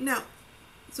now,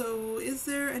 so is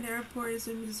there an airport? Is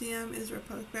there a museum? Is there a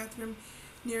public bathroom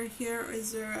near here? Or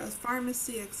is there a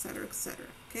pharmacy, etc., etc.?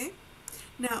 Okay.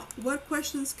 Now, what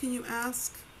questions can you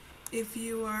ask if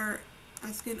you are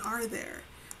asking, are there?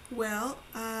 Well,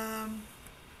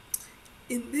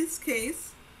 in this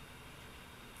case,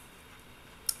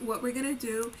 what we're going to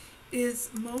do is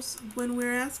when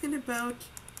we're asking about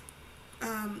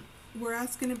we're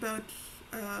asking about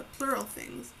plural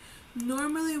things,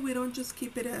 normally we don't just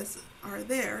keep it as are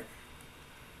there,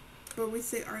 but we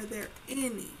say are there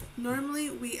any. Normally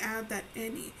we add that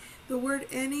any. The word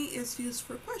any is used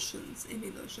for questions in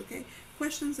English, okay?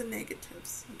 Questions and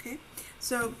negatives, okay?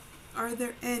 So are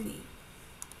there any?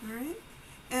 All right?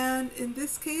 And in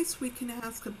this case, we can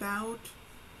ask about,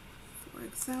 for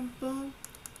example,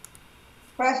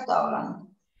 Restaurant.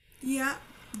 yeah,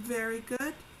 very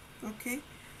good. Okay.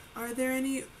 Are there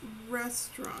any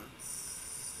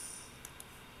restaurants?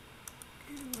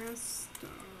 Okay,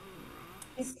 restaurant.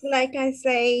 It's like I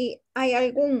say, hay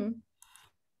algún.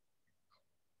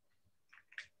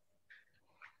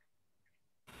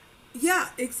 Yeah,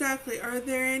 exactly. Are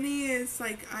there any is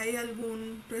like hay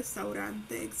algún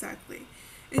restaurante? Exactly.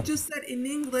 It's just that in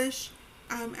English,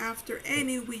 after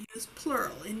any we use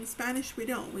plural. In Spanish we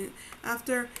don't.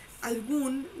 After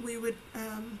algún we would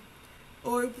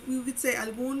or we would say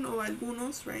algún o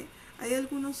algunos, right? Hay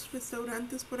algunos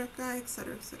restaurantes por acá,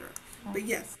 etc., etc. But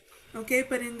yes, okay.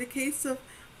 But in the case of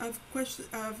question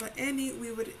of any,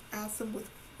 we would ask them with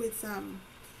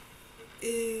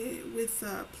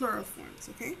plural forms.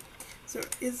 Okay. So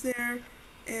is there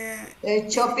A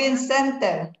shopping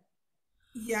center.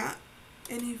 yeah,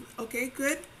 any okay,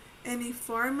 good. Any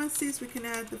pharmacies? We can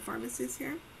add the pharmacies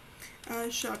here.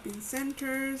 Shopping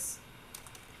centers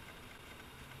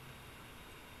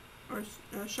or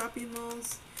shopping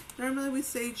malls. Normally we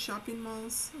say shopping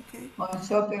malls, okay? Or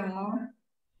shopping mall.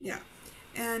 Yeah.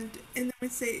 And then we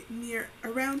say near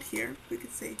around here. We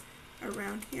could say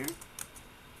around here.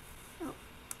 Oh.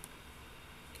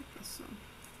 ¿Qué pasó?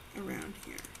 Around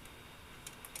here.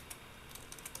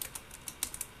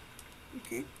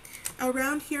 Okay.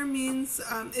 Around here means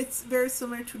it's very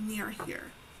similar to near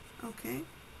here. Okay?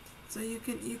 So you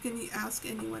can ask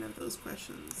any one of those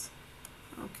questions.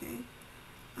 Okay.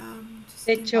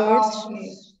 The church.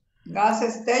 Okay.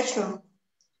 Gas station.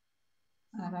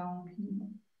 Around here.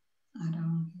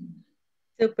 Around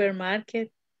here.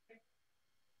 Supermarket.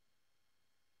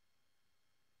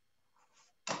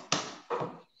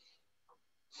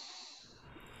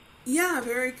 Yeah,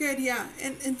 very good. Yeah,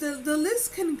 and the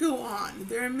list can go on.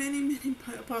 There are many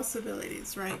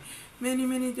possibilities, right?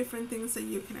 Many different things that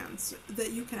you can answer,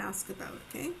 that you can ask about.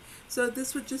 Okay, so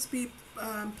this would just be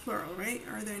plural, right?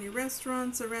 Are there any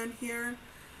restaurants around here?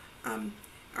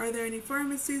 Are there any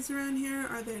pharmacies around here?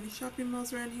 Are there any shopping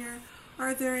malls around here?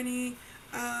 Are there any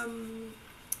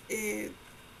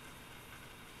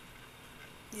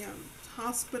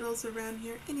hospitals around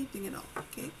here? Anything at all?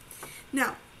 Okay.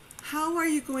 Now, how are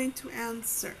you going to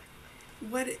answer?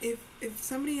 What if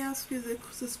somebody asks you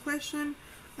this question,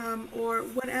 or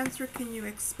what answer can you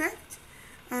expect?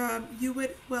 You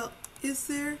would, well, is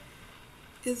there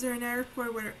an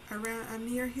airport where around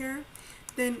near here?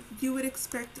 Then you would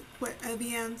expect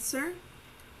the answer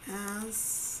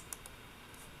as.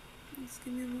 Just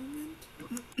give me a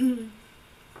moment.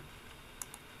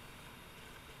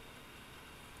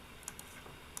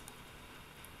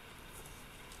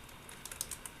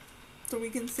 So we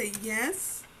can say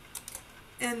yes.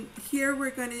 And here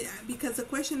we're going to, because the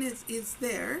question is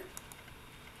there,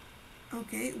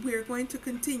 okay, we're going to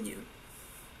continue.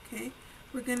 Okay,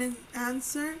 we're going to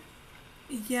answer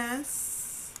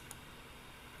yes.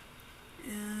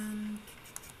 And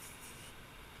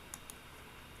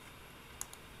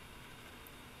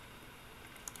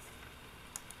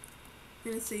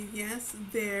we're going to say yes,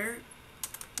 there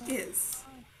is.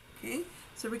 Okay,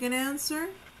 so we're going to answer,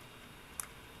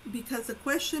 because the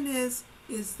question is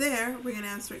there, we're going to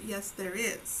answer yes, there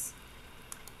is.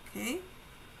 Okay,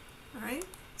 all right,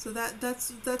 so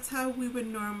that's how we would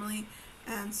normally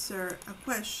answer a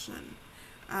question.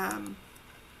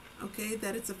 Okay,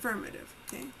 that it's affirmative.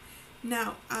 Okay,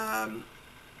 now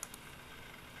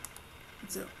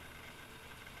so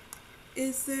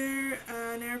is there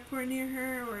an airport near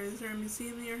her, or is there a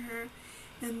museum near her?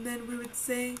 And then we would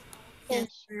say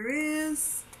yes, there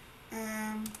is.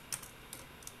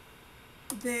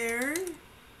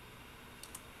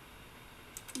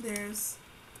 There's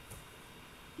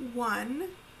one.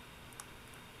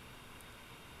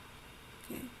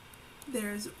 Okay,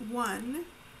 there's one.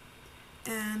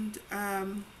 And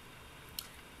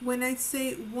when I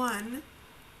say one,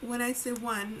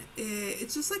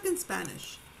 it's just like in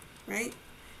Spanish, right?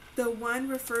 The one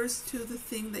refers to the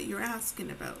thing that you're asking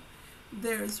about.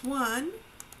 There's one,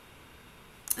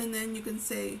 and then you can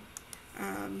say,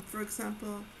 for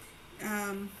example,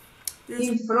 there's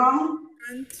in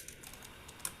front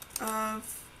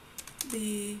of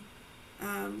the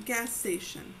gas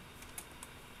station,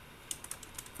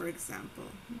 for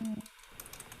example.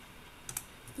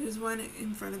 There's one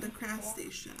in front of the gas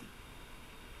station.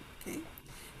 Okay.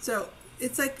 So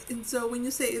it's like, and so when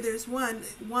you say there's one,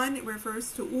 it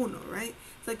refers to uno, right?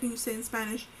 It's like when you say in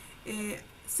Spanish,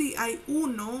 sí, hay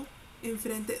uno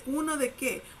enfrente. ¿Uno de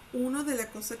qué? Uno de la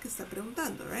cosa que está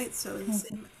preguntando, right? So the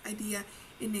same idea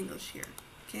in English here,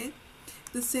 okay?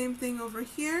 The same thing over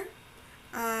here.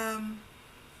 Oh,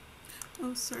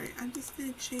 sorry, I'm just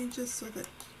going to change this so that...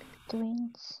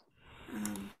 Twins.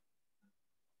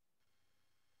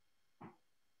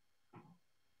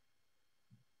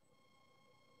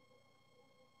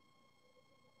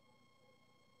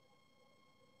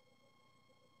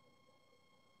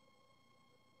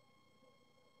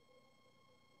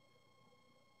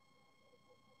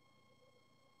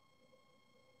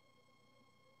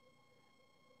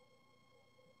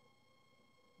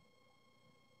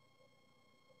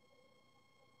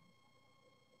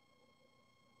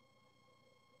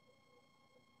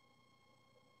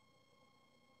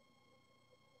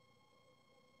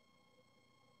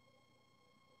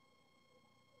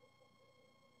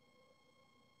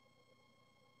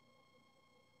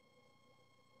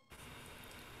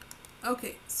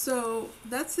 Okay, so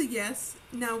that's a yes.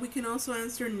 Now we can also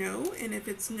answer no, and if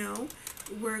it's no,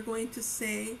 we're going to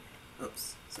say,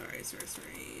 oops, sorry.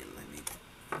 Let me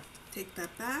take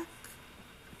that back.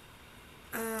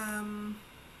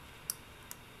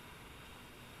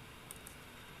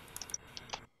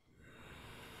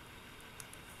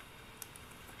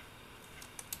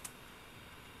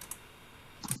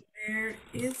 There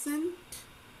isn't.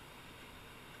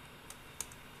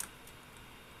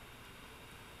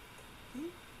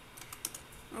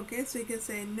 Okay, so you can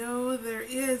say no, there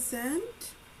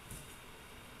isn't.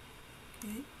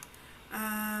 Okay.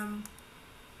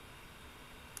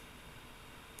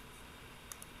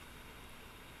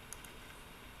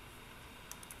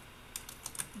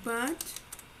 But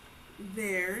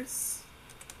there's,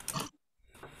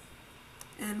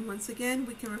 and once again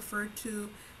we can refer to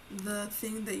the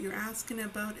thing that you're asking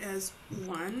about as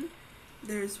one.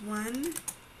 There's one.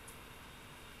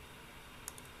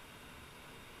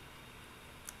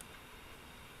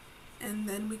 And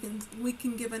then we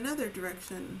can give another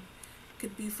direction.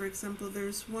 Could be, for example,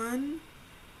 there's one.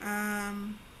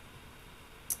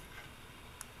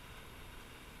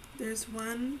 There's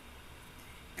one.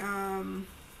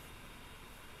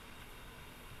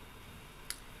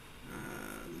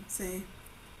 Let's say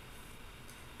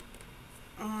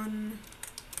on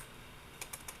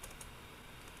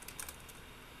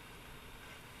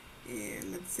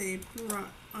let's say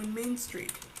on Main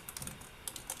Street.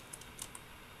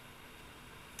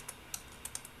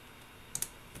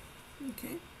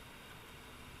 Okay.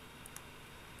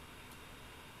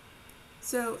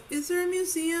 So, is there a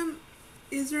museum?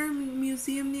 Is there a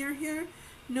museum near here?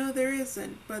 No, there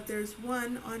isn't, but there's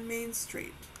one on Main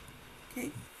Street.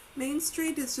 Okay. Main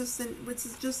Street is just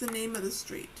the name of the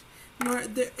street.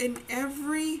 In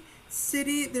every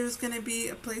city, there's going to be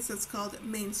a place that's called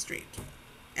Main Street.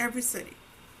 Every city.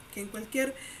 Okay. En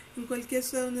cualquier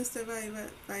ciudad donde usted va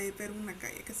a ver una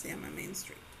calle que se llama Main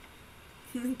Street.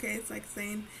 Okay, it's like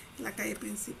saying la calle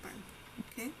principal.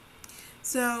 Okay,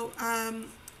 so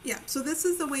yeah, so this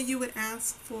is the way you would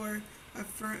ask for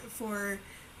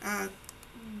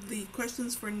the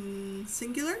questions for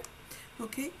singular.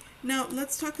 Okay, now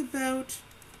let's talk about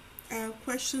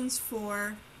questions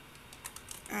for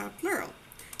plural.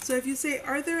 So if you say,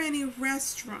 are there any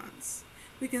restaurants?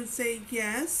 We can say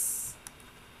yes,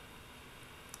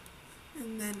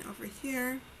 and then over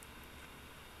here,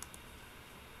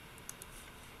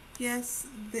 yes,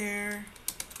 there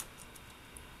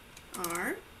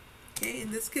are. Okay,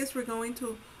 in this case, we're going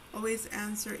to always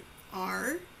answer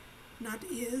are, not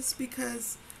is,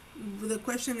 because the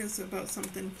question is about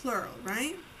something plural,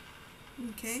 right?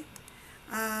 Okay.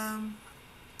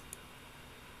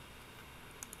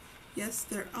 Yes,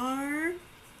 there are.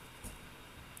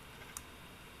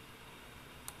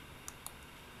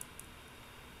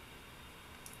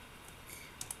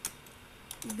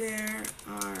 There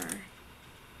are.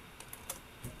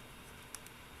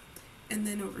 And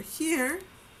then over here,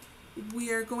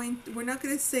 we're not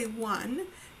going to say one,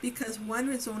 because one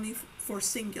is only for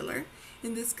singular.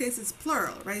 In this case, it's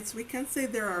plural, right? So we can't say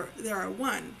there are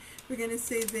one. We're going to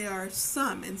say there are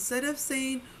some. Instead of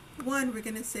saying one, we're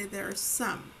going to say there are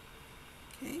some.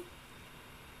 Okay?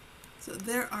 So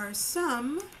there are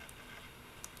some.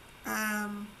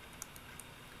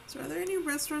 So are there any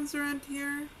restaurants around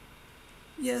here?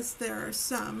 Yes, there are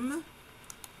some.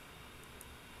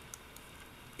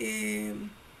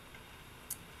 And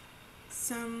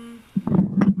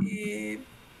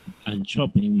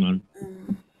shopping mall.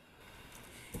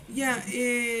 Yeah,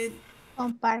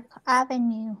 On Park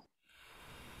Avenue.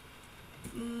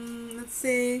 let's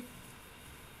say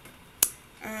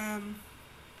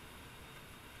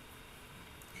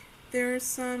there are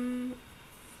some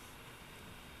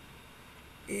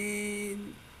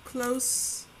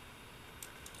close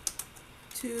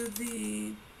to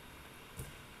the,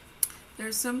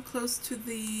 there's some close to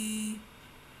the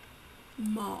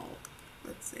mall,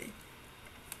 let's say.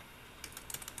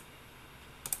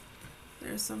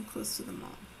 There's some close to the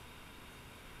mall.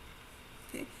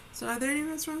 Okay, so are there any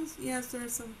restaurants? Yes, there are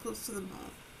some close to the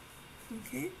mall.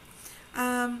 Okay,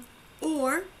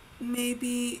 or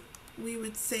maybe we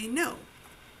would say no.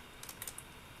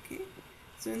 Okay,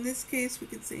 so in this case we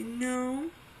could say no,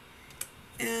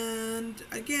 and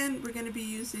again we're going to be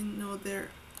using no there.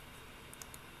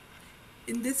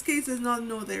 In this case it's not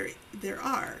no there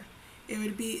are. It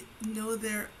would be no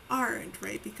there aren't,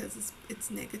 right? Because it's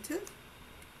negative.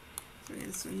 So we're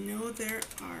going to say no there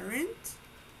aren't.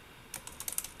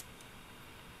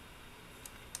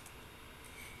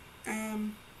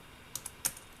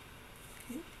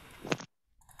 Okay.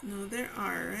 No, there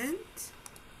aren't.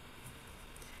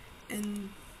 And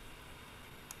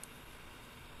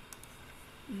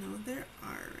no, there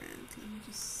aren't. Let me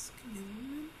just give me a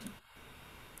moment.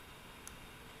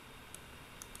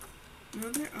 No,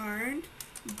 there aren't,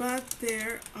 but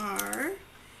there are.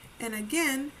 And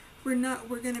again, we're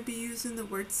going to be using the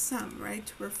word some, right,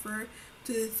 to refer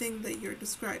to the thing that you're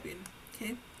describing.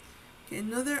 Okay. Okay,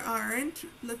 no, there aren't.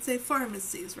 Let's say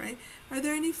pharmacies, right? Are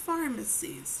there any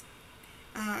pharmacies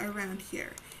around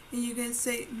here? And you're going to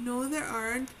say, no, there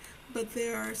aren't, but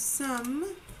there are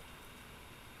some.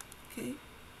 Okay.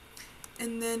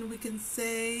 And then we can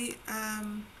say,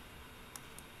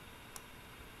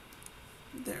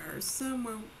 there are some,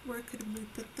 where could we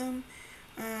put them?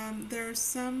 There are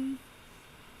some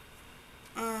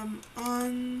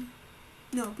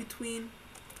between,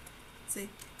 let's say,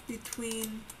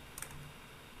 between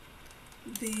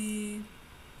the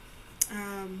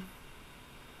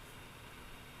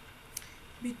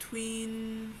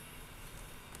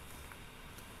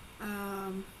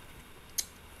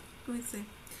let me see.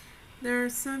 There are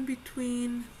some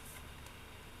between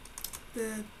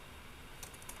the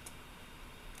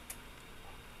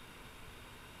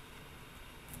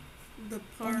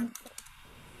park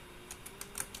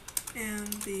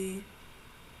and the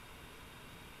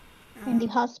in the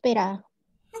hospital.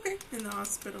 Okay, in the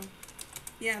hospital.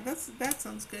 Yeah, that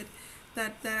sounds good.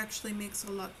 That actually makes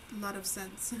a lot of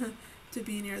sense to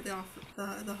be near the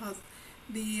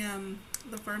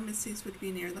pharmacies would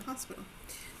be near the hospital.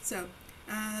 So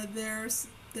there's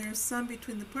some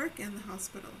between the park and the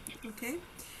hospital. Okay,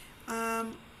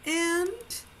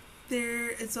 and there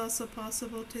it's also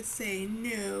possible to say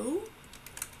no.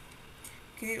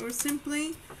 Okay, or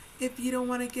simply if you don't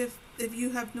want to give, if you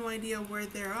have no idea where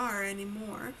there are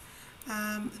anymore,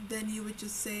 then you would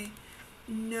just say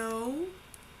no,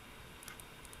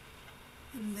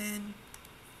 and then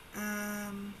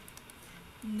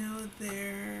no,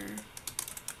 there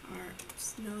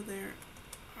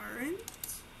aren't.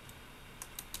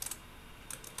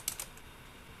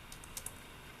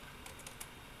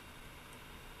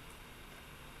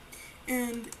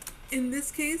 And in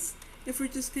this case, if we're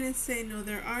just gonna say no,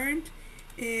 there aren't,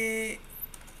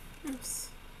 oops,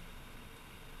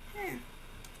 yeah.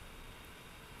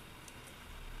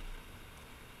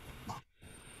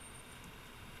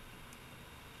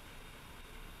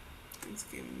 It's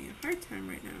giving me a hard time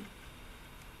right now.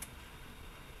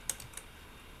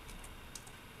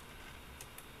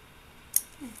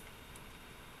 Oh,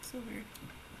 so weird.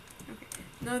 Okay,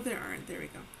 no, there aren't. There we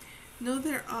go. No,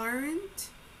 there aren't.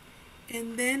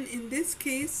 And then in this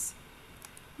case,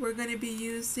 we're going to be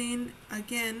using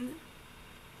again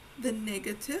the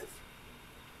negative.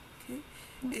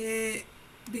 Okay,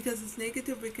 because it's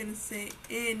negative, we're going to say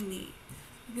any.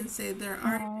 We can say there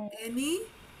aren't any.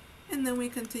 And then we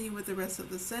continue with the rest of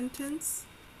the sentence.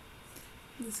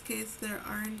 In this case, there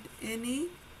aren't any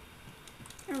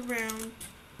around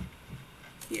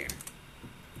here.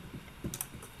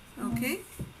 Okay?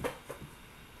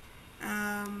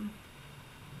 There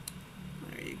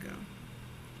you go.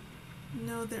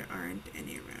 No, there aren't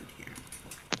any around here.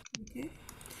 Okay?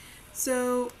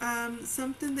 So,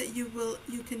 something that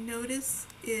you can notice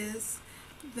is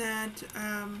that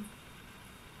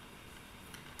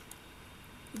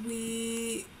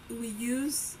we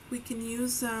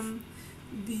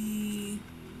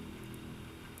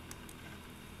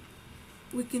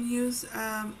can use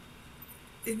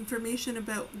information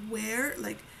about where,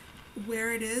 like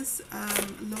where it is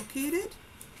located.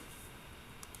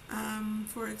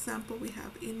 For example, we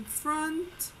have in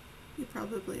front. You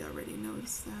probably already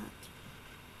noticed that.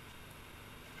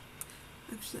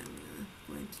 Actually,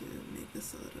 I'm going to make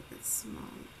this a little bit small.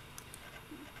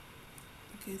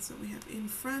 Okay, so we have in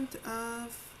front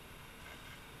of.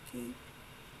 Okay.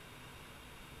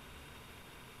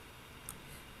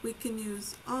 We can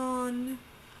use on.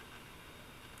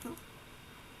 Oh.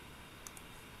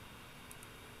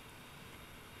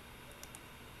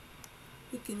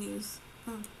 We can use,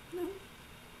 oh, no. Not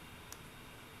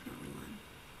one.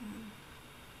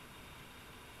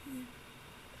 Yeah.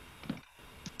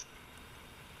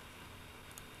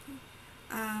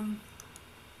 Okay.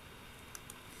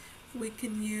 We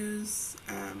can use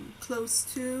close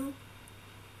to,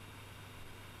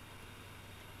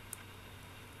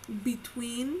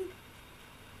 between,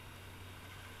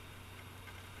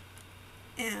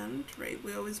 and, right?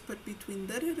 We always put between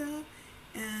da-da-da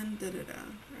and da-da-da,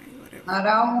 right? Whatever.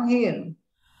 Around here.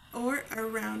 Or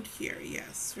around here,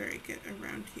 yes, very good,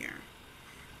 around here.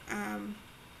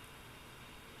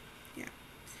 Yeah,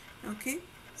 okay.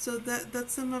 So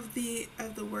that's some of the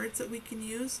words that we can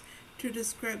use to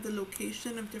describe the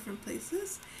location of different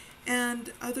places,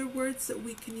 and other words that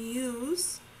we can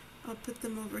use. I'll put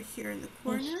them over here in the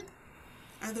corner.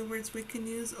 Other words we can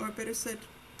use, or better said,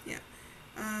 yeah,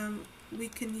 we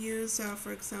can use,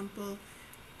 for example,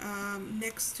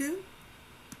 next to.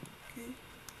 Okay,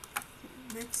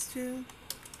 next to.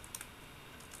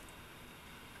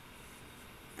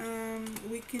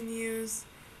 We can use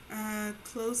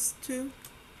close to.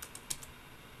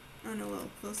 Oh no, well,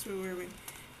 close to where we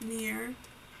near.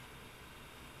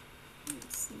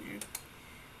 It's near.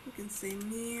 We can say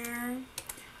near.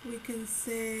 We can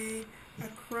say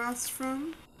across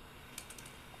from.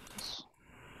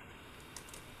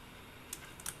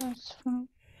 Across from.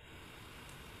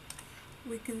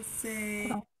 We can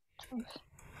say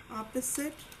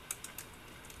opposite.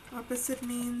 Opposite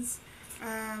means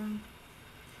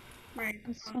right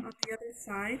on the other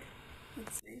side.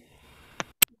 Let's see.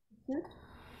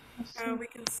 We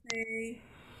can say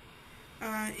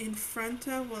in front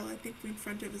of. Well, I think in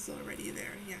front of is already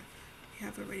there. Yeah, we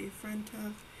have already in front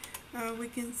of. We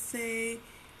can say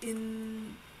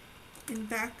in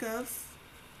back of,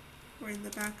 or in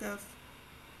the back of,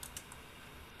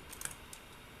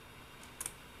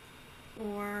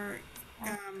 or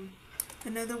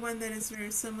another one that is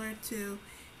very similar to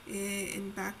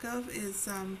in back of is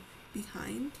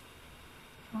behind.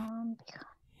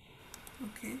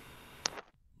 Okay.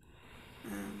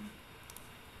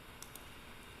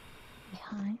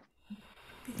 Behind.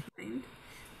 Behind.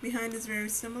 Behind is very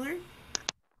similar.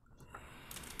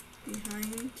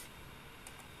 Behind.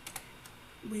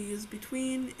 We use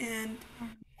between, and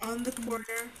on the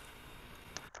corner.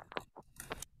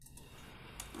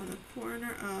 On the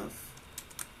corner of.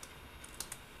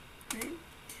 Right?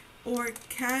 Or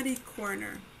catty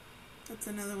corner. That's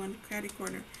another one, catty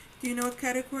corner. Do you know what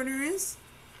catty corner is?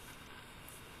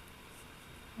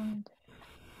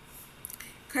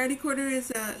 Catty corner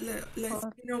is la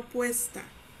esquina opuesta.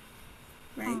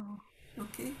 Right?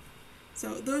 Okay.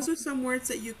 So those are some words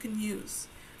that you can use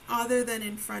other than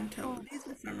in front of. These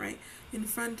are some, right? In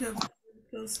front of,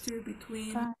 close to,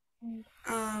 between,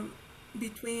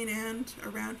 between and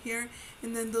around here,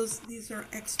 and then these are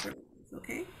extra ones,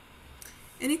 okay?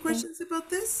 Any questions about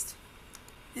this?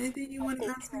 Anything you want to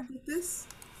ask me about this?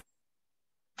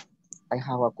 I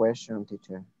have a question,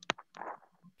 teacher.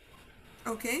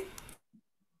 Okay.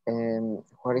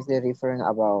 What is the difference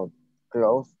about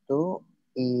close to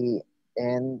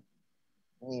and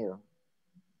near?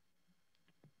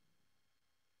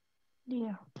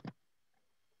 Near.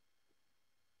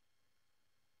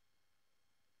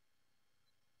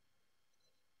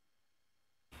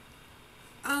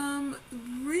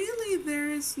 Really there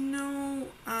is no,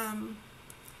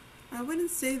 I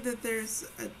wouldn't say that there's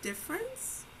a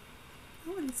difference. I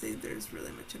wouldn't say there's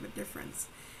really much of a difference.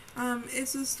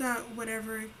 It's just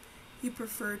whatever you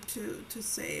prefer to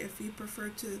say. If you prefer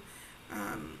to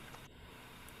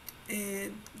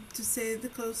say the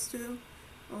close to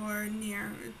or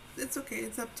near, it's okay.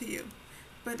 It's up to you.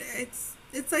 But it's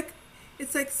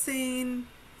like saying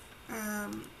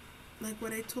like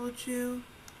what I told you.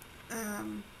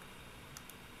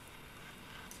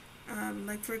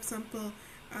 Like for example,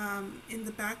 in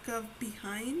the back of,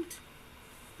 behind,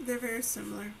 they're very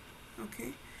similar.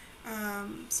 Okay,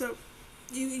 so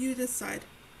you decide.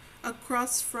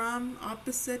 Across from,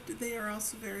 opposite, they are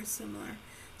also very similar.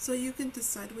 So you can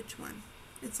decide which one.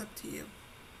 It's up to you.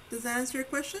 Does that answer your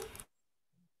question?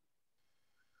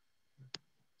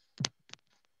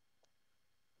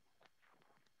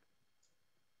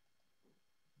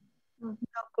 No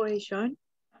question.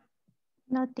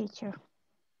 No, teacher.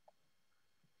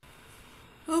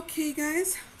 Okay,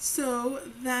 guys. So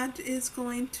that is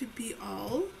going to be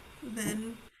all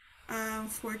then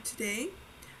for today.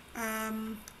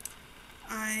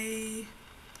 I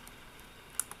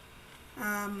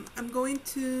I'm going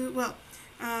to, well,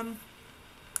 I'm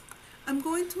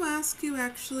going to ask you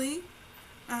actually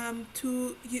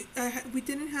we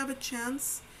didn't have a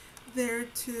chance there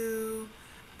to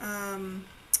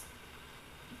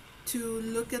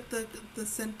look at the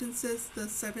sentences, the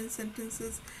 7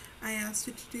 sentences I asked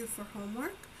you to do for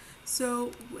homework.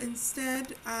 So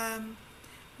instead,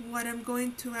 what I'm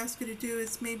going to ask you to do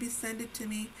is maybe send it to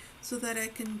me so that I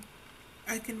can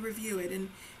review it and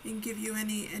give you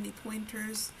any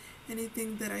pointers,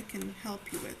 anything that I can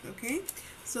help you with, okay?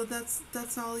 So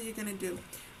that's all you're gonna do.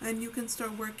 And you can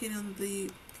start working on the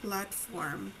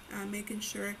platform, making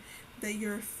sure that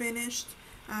you're finished.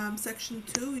 Section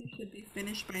 2, you should be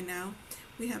finished by now.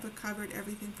 We have covered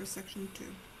everything for section 2.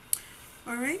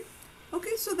 All right.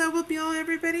 Okay, so that will be all,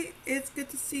 everybody. It's good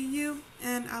to see you,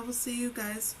 and I will see you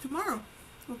guys tomorrow.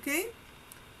 Okay?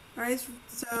 All right,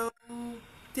 so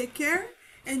take care.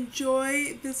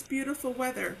 Enjoy this beautiful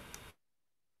weather.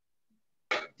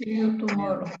 See you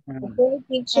tomorrow. Okay,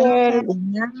 teacher. Good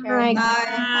night.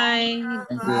 Bye.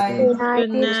 Thank Bye. you. Good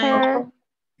night, teacher.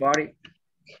 Body.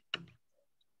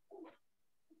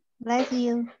 Bless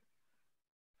you.